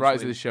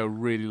writers of the show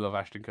really love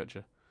Ashton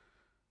Kutcher.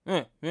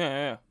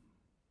 Yeah.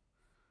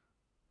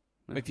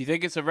 If you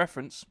think it's a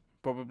reference,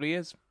 probably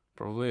is.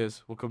 Probably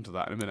is. We'll come to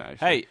that in a minute,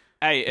 actually.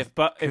 Hey, if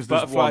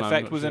Butterfly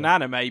Effect was an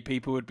anime,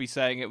 people would be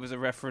saying it was a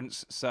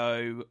reference,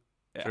 so...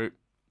 Yeah. True.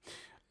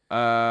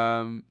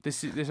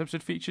 This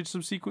episode featured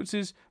some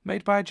sequences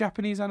made by a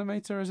Japanese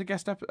animator as a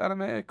guest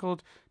animator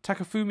called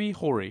Takafumi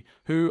Hori,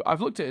 who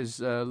I've looked at his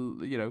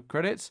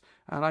credits,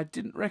 and I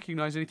didn't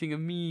recognize anything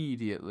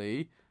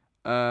immediately.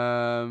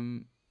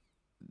 To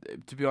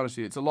be honest with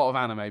you, it's a lot of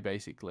anime,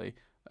 basically.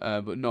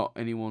 But not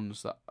any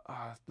ones that...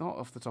 not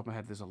off the top of my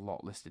head, there's a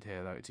lot listed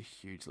here, though. It's a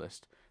huge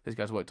list. This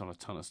guy's worked on a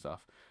ton of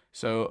stuff.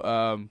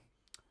 So,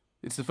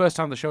 it's the first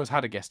time the show has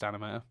had a guest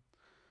animator.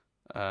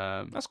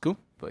 That's cool.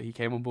 But he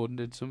came on board and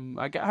did some...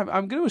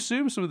 I'm going to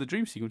assume some of the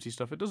dream sequencey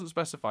stuff. It doesn't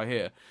specify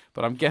here,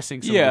 but I'm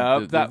guessing some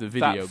of the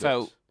video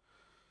bits.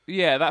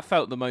 Yeah, that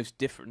felt the most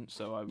different,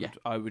 so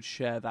I would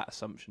share that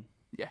assumption.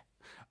 Yeah.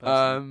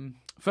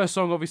 First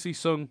song obviously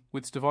sung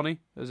with Stevonnie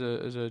as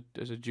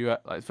a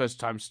duet. Like first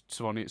time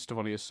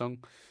Stevonnie has sung.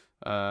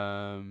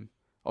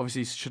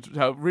 Obviously,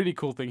 a really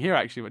cool thing here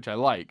actually, which I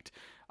liked.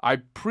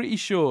 I'm pretty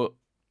sure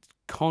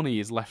Connie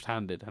is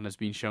left-handed and has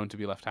been shown to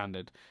be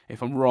left-handed.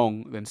 If I'm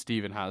wrong, then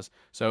Steven has.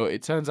 So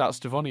it turns out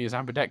Stevonnie is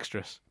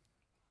ambidextrous.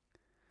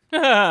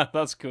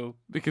 That's cool.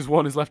 Because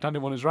one is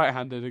left-handed, one is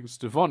right-handed, and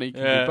Stevonnie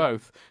can do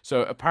both.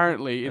 So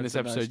apparently in this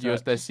episode,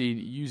 they're seen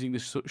using the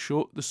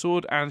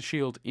sword and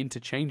shield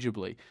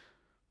interchangeably.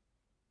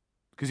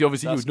 Because you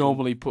would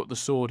normally put the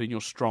sword in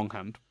your strong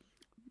hand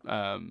for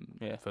a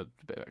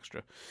bit of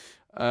extra.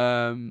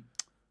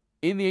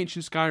 In the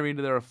ancient Sky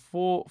Arena, there are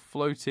 4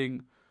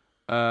 floating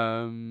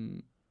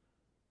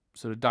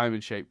sort of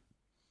diamond-shaped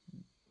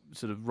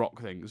sort of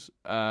rock things.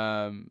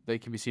 They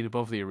can be seen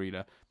above the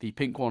arena. The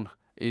pink one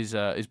is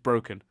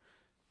broken,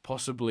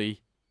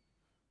 possibly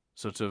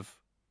sort of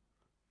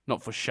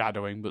not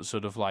foreshadowing, but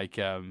sort of like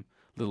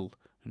little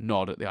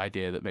nod at the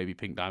idea that maybe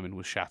Pink Diamond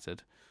was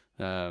shattered.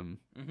 Thought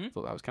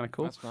that was kind of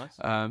cool. That's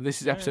nice.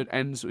 This episode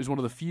is one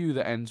of the few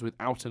that ends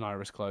without an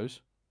iris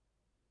close.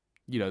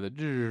 You know,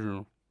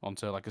 the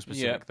onto like a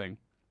specific thing,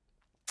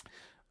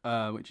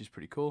 which is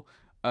pretty cool.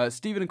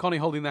 Steven and Connie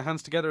holding their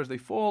hands together as they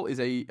fall is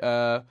it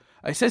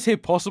says here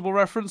possible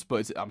reference,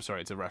 but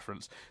it's a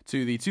reference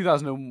to the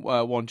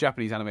 2001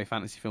 Japanese anime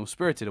fantasy film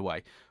Spirited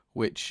Away,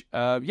 which,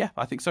 I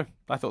think so.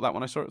 I thought that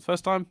when I saw it the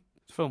first time.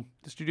 The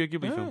Studio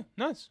Ghibli film.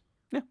 Nice.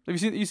 Yeah.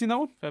 Have you seen that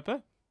one? Fair play.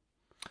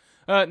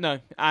 No,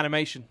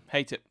 animation.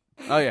 Hate it.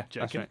 Oh yeah,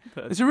 that's right.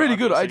 It's a really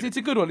good. It's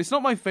a good one. It's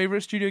not my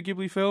favorite Studio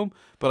Ghibli film,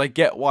 but I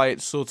get why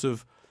it's sort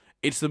of.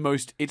 It's the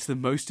most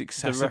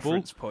accessible. The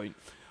reference point.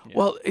 Yeah.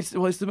 Well, it's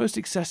the most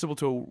accessible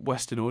to a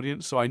Western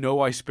audience, so I know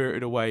why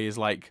Spirited Away is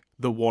like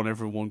the one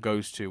everyone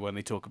goes to when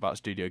they talk about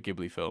Studio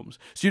Ghibli films.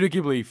 Studio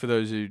Ghibli, for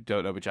those who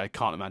don't know, which I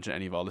can't imagine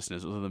any of our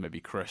listeners, other than maybe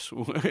Chris,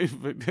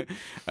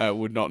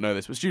 would not know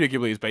this, but Studio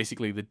Ghibli is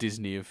basically the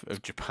Disney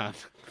of Japan.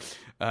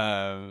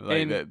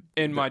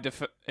 In my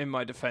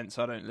defense,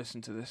 I don't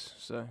listen to this,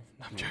 so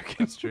I'm joking.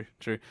 That's true.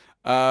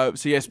 So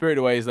yeah, Spirited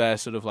Away is their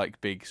sort of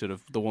like big sort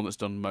of the one that's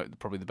done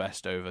probably the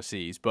best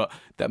overseas. But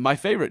my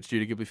favourite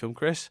Studio Ghibli film,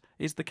 Chris,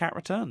 is The Cat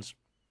Returns.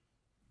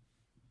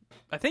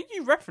 I think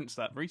you referenced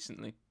that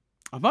recently.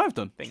 I might have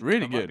done. It's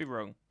really good. Might be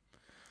wrong.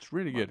 It's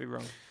really good. Might be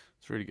wrong.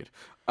 It's really good.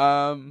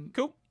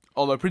 Cool.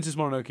 Although Princess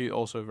Mononoke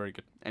also very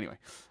good. Anyway,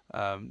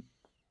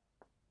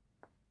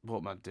 what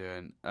am I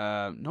doing?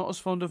 Not as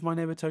fond of My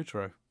Neighbor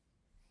Totoro.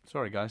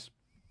 Sorry, guys.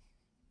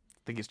 I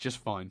think it's just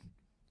fine,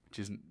 which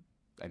isn't.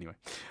 Anyway,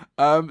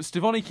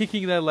 Stevonnie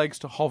kicking their legs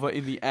to hover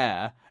in the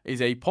air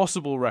is a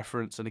possible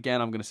reference, and again,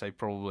 I'm going to say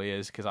probably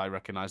is because I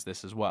recognise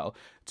this as well,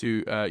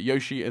 to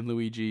Yoshi and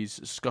Luigi's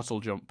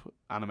scuttle jump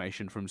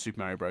animation from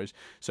Super Mario Bros.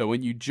 So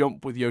when you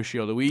jump with Yoshi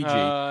or Luigi,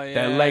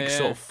 their legs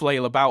sort of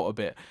flail about a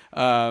bit.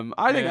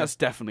 I think that's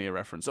definitely a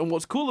reference. And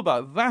what's cool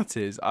about that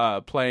is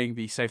playing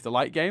the Save the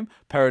Light game,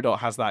 Peridot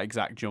has that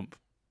exact jump.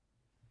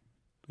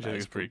 Which I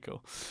think is pretty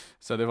cool.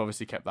 So they've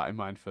obviously kept that in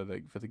mind for the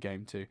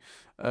game too.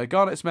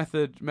 Garnett's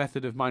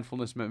method of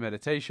mindfulness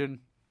meditation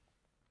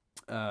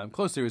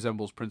closely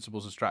resembles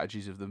principles and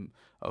strategies of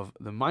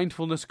the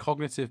mindfulness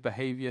cognitive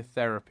behavior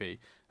therapy,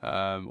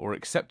 or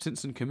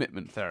acceptance and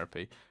commitment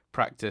therapy,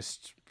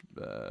 practiced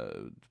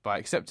by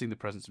accepting the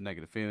presence of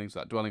negative feelings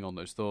without dwelling on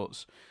those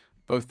thoughts.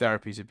 Both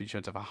therapies have been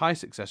shown to have a high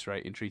success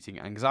rate in treating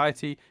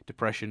anxiety,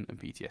 depression, and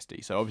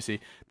PTSD. So obviously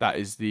that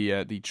is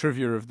the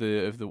trivia of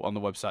the on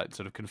the website,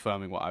 sort of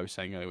confirming what I was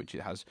saying earlier, which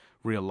it has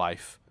real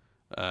life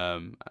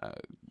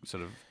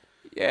sort of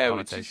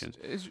connotations.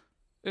 Which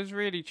has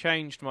really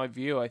changed my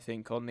view, I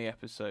think, on the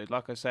episode.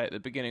 Like I say at the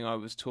beginning, I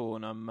was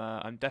torn.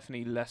 I'm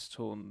definitely less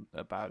torn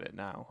about it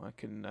now. I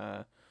can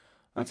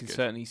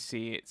certainly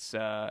see its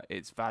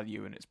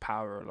value and its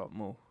power a lot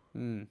more.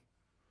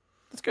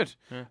 That's good.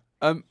 Yeah.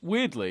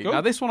 Weirdly, Cool.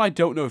 now this one I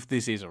don't know if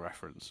this is a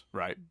reference,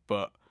 right?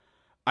 But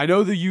I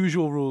know the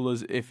usual rule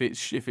is if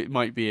it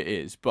might be, it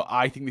is. But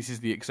I think this is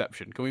the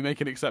exception. Can we make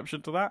an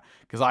exception to that?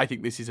 Because I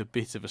think this is a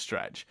bit of a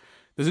stretch.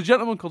 There's a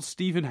gentleman called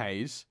Stephen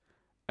Hayes,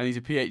 and he's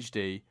a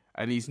PhD,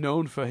 and he's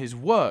known for his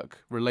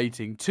work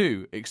relating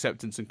to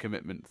acceptance and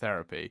commitment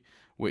therapy,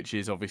 which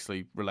is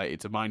obviously related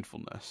to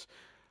mindfulness.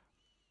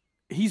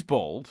 He's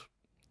bald,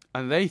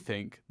 and they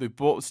think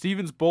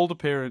Stephen's bald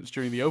appearance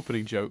during the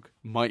opening joke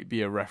might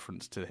be a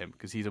reference to him,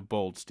 because he's a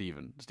bald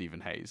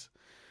Stephen Hayes.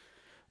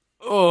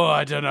 Oh,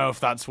 I don't know if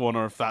that's one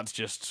or if that's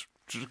just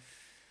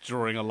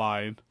drawing a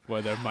line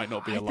where there might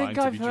not be a line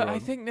to be drawn. I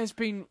think there's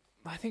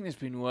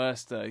been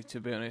worse, though, to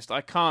be honest.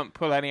 I can't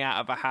pull any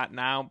out of a hat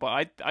now,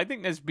 but I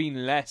think there's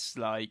been less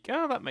like,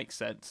 oh, that makes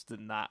sense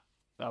than that,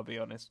 I'll be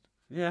honest.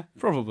 Yeah,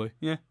 probably.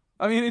 Yeah.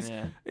 I mean,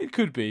 it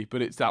could be,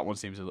 but that one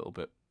seems a little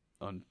bit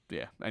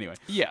anyway.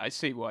 Yeah, I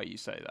see why you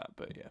say that,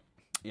 but yeah.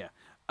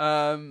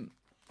 Yeah.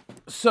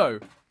 So,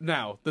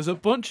 now, there's a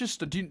bunch of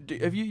stuff.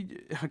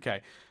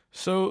 Okay.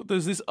 So,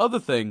 there's this other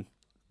thing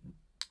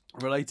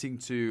relating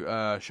to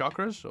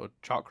chakras,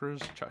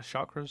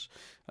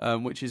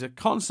 which is a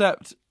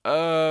concept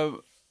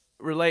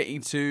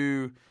relating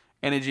to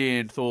energy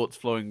and thoughts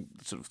flowing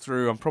sort of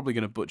through. I'm probably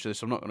going to butcher this,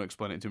 so I'm not going to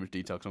explain it in too much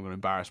detail because I'm going to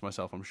embarrass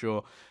myself, I'm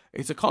sure.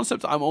 It's a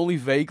concept I'm only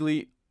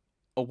vaguely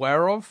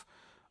aware of,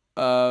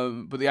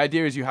 but the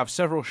idea is you have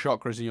several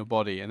chakras in your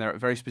body, and they're at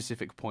very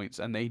specific points,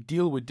 and they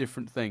deal with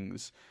different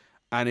things.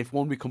 And if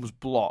one becomes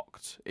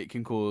blocked, it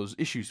can cause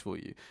issues for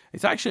you.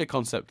 It's actually a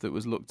concept that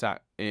was looked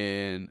at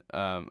in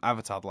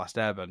Avatar: The Last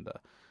Airbender,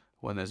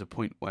 when there's a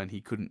point when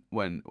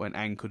when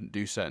Aang couldn't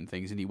do certain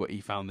things, and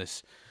he found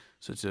this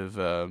sort of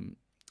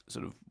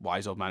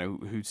wise old man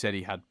who said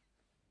he had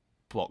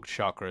blocked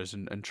chakras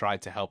and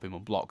tried to help him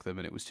unblock them,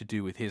 and it was to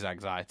do with his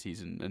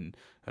anxieties and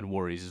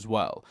worries as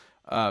well.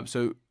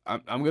 So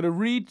I'm going to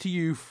read to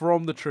you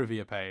from the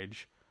trivia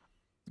page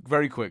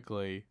very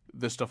quickly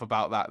the stuff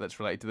about that's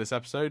related to this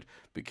episode,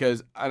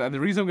 because and the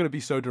reason I'm going to be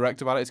so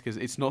direct about it is because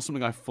it's not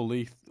something I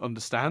fully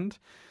understand,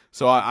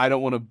 so I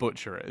don't want to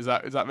butcher it. Does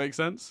that make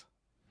sense?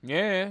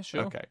 Yeah,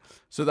 sure. Okay.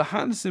 So the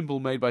hand symbol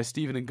made by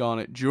Stephen and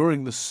Garnet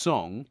during the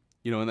song,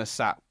 when they're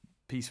sat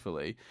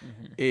peacefully,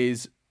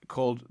 is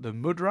called the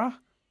mudra,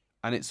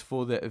 and it's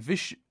for the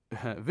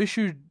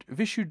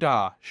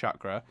Vishuddha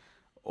chakra,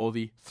 or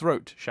the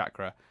throat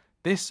chakra.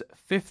 This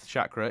fifth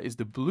chakra is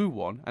the blue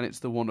one, and it's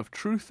the one of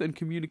truth and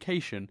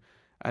communication,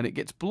 and it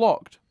gets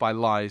blocked by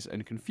lies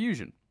and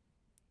confusion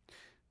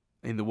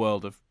in the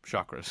world of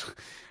chakras.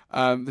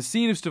 The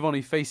scene of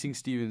Stevonnie facing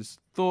Stephen's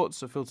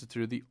thoughts are filtered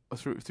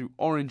through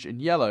orange and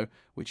yellow,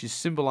 which is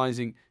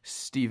symbolizing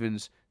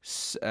Stephen's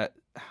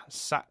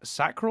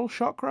sacral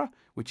chakra,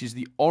 which is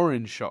the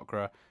orange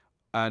chakra,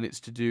 and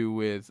it's to do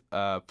with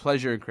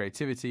pleasure and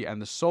creativity,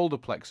 and the solar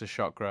plexus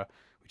chakra,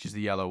 which is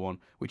the yellow one,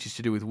 which is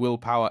to do with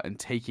willpower and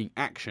taking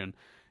action.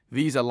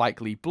 These are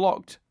likely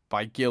blocked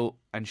by guilt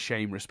and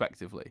shame,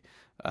 respectively.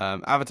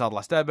 Avatar: The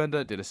Last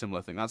Airbender did a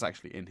similar thing. That's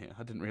actually in here.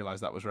 I didn't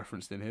realize that was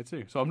referenced in here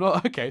too. So I'm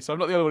not the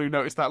only one who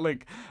noticed that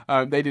link.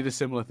 They did a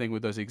similar thing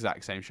with those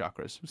exact same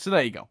chakras. So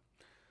there you go.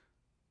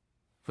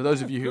 For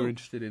those of you who are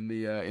interested in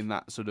in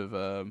that sort of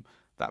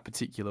that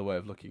particular way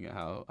of looking at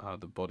how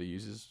the body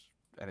uses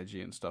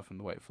energy and stuff and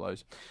the way it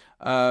flows.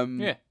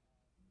 Nice.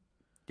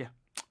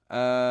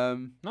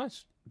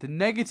 The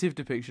negative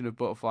depiction of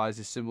butterflies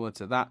is similar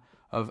to that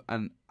of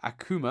an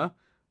akuma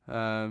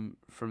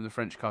from the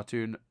French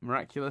cartoon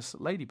Miraculous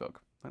Ladybug.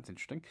 That's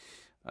interesting.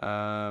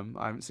 I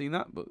haven't seen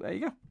that, but there you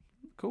go.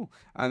 Cool.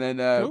 And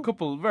then a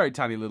couple very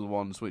tiny little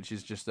ones, which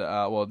is just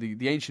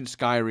the ancient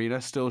Sky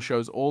Arena still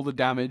shows all the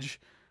damage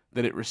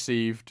that it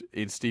received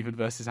in Stephen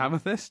versus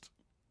Amethyst,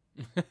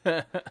 which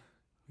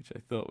I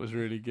thought was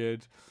really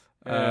good.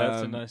 Yeah,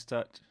 that's a nice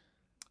touch.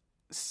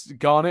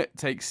 Garnet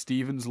takes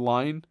Stephen's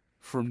line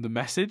from the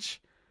message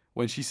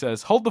when she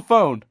says, "Hold the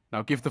phone,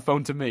 now give the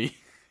phone to me."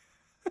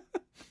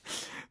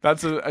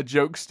 That's a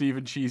joke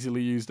Stephen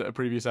cheesily used at a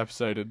previous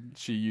episode, and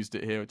she used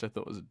it here, which I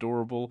thought was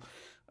adorable.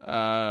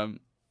 And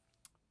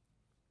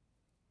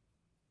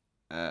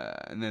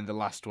then the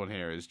last one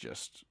here is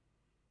just...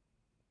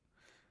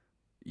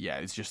 Yeah,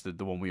 it's just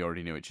the one we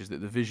already knew, which is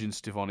that the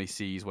visions Stevonnie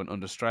sees when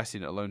under stress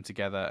in Alone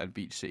Together and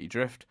Beach City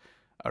Drift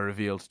are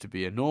revealed to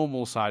be a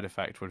normal side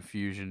effect when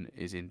fusion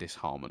is in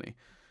disharmony.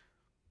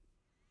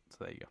 So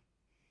there you go.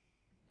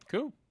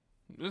 Cool.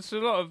 There's a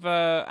lot of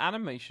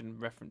animation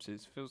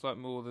references. Feels like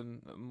more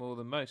than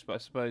most, but I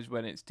suppose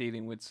when it's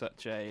dealing with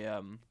such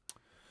a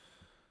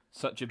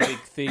big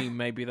theme,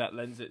 maybe that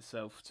lends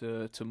itself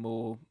to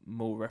more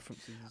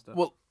references and stuff.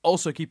 Well,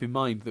 also keep in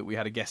mind that we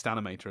had a guest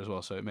animator as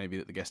well, so it may be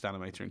that the guest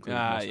animator included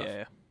more stuff.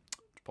 Yeah.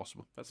 It's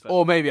possible. That's fair.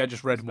 Or maybe I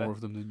just read more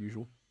of them than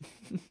usual.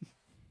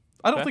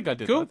 I don't think I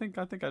did. Cool.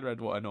 I think I read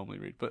what I normally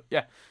read, but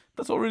yeah,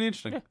 that's all really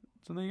interesting. Yeah.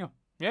 So there you go.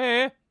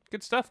 Yeah.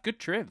 Good stuff. Good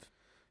triv.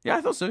 Yeah,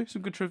 I thought so.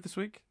 Some good triv this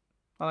week.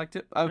 I liked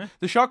it.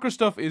 The chakra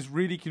stuff is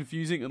really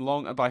confusing and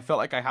long, but I felt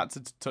like I had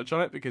to touch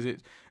on it because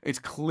it's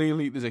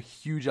clearly there's a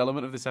huge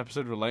element of this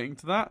episode relating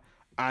to that,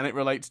 and it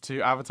relates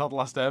to Avatar: The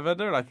Last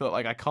Airbender, and I felt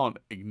like I can't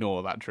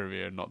ignore that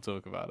trivia and not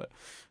talk about it.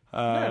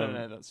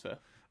 No, that's fair.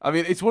 I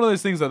mean, it's one of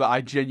those things, though, that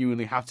I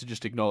genuinely have to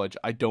just acknowledge.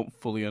 I don't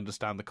fully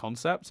understand the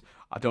concept.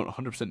 I don't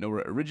 100% know where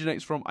it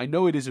originates from. I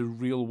know it is a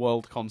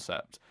real-world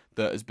concept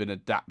that has been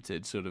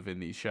adapted sort of in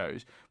these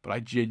shows, but I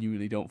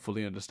genuinely don't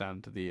fully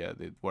understand the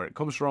where it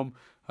comes from,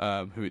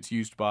 who it's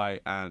used by,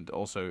 and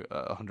also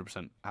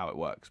 100% how it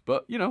works.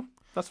 But,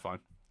 that's fine.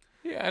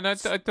 Yeah, and I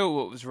thought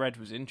what was read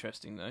was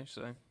interesting, though,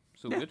 so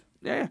it's all good.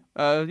 Yeah.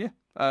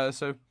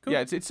 So cool.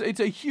 Yeah, it's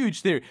a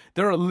huge theory.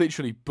 There are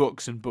literally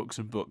books and books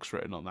and books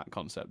written on that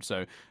concept.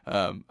 So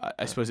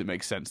I suppose it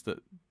makes sense that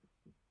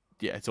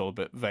it's all a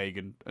bit vague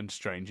and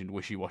strange and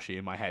wishy-washy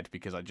in my head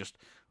because I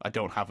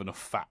don't have enough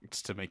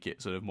facts to make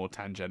it sort of more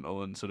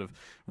tangential and sort of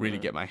really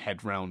get my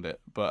head round it.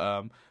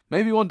 But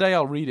maybe one day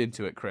I'll read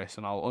into it, Chris,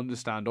 and I'll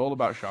understand all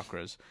about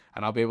chakras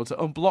and I'll be able to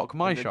unblock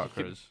my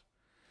chakras.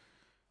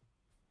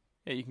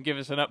 You can give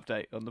us an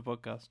update on the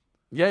podcast.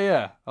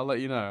 Yeah, I'll let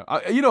you know.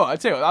 You know what? I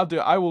tell you what I'll do.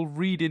 I will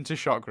read into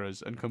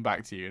chakras and come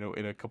back to you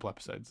in a couple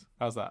episodes.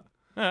 How's that?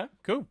 Yeah,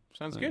 cool.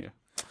 Sounds good.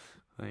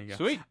 There you go.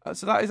 Sweet.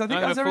 So that is. I think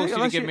I'm that's gonna everything.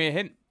 force you to give me a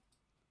hint.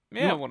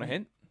 Yeah, I want a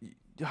hint.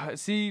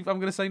 See, I'm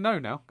going to say no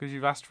now because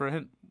you've asked for a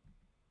hint.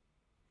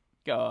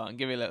 Go on,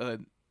 give me a little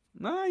hint.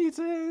 No, you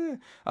do.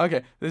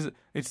 Okay,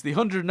 it's the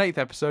 108th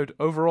episode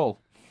overall.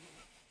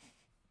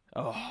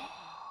 Oh,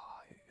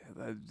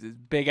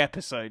 big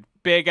episode.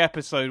 Big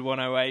episode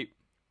 108.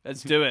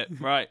 Let's do it.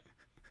 Right.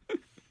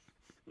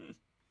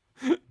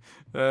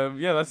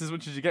 That's as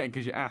much as you're getting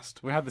because you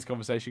asked. We had this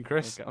conversation,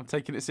 Chris. Okay. I'm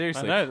taking it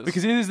seriously. I know,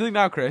 because here's the thing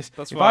now, Chris.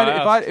 That's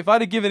if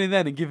I'd have given in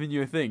then and given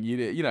you a thing,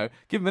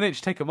 give him an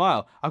inch, take a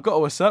mile. I've got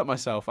to assert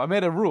myself. I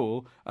made a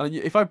rule, and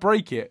if I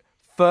break it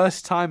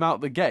first time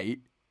out the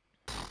gate,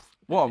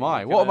 what am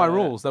I? What are my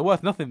rules? They're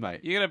worth nothing,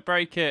 mate. You're gonna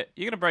break it.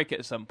 You're gonna break it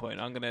at some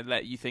point. I'm gonna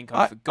let you think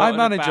I've forgotten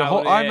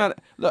about it.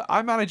 Look,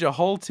 I manage a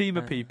whole team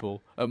of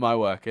people at my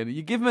work, and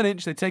you give them an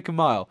inch, they take a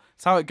mile.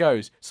 That's how it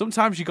goes.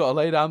 Sometimes you got to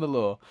lay down the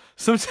law.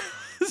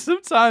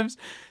 Sometimes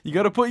you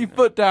got to put your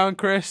foot down,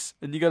 Chris,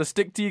 and you got to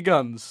stick to your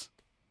guns.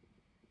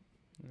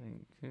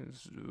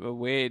 It's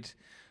weird.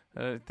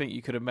 I think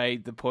you could have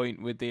made the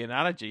point with the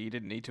analogy. You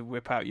didn't need to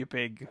whip out your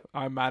big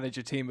 "I manage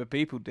a team of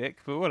people" dick,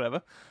 but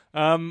whatever.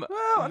 No.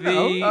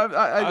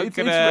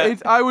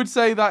 I would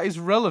say that is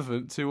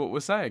relevant to what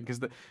we're saying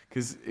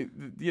because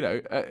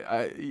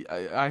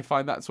I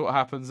find that's what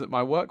happens at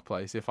my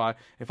workplace. If I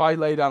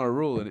lay down a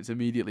rule and it's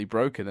immediately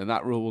broken, then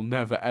that rule will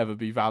never ever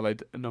be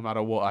valid, no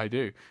matter what I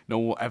do. No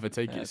one will ever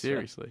take it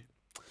seriously.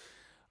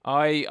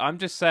 I'm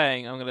just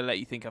saying, I'm going to let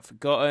you think I've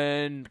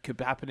forgotten.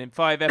 Could happen in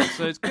 5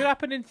 episodes. Could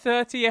happen in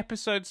 30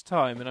 episodes'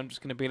 time. And I'm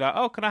just going to be like,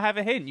 oh, can I have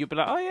a hint? You'll be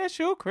like, oh, yeah,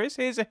 sure, Chris,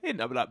 here's a hint.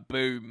 I'll be like,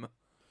 boom.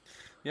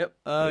 Yep.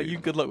 You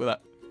good luck with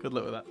that. Good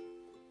luck with that.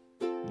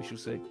 We shall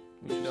see.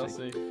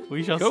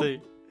 We shall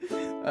see.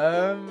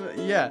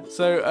 Yeah,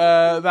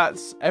 so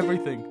that's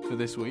everything for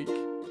this week.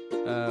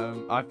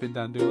 I've been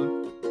Dan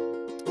Doolan.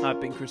 I've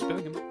been Chris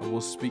Billingham. And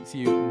we'll speak to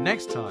you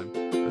next time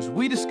as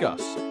we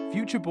discuss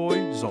Future Boy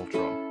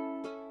Zoltron.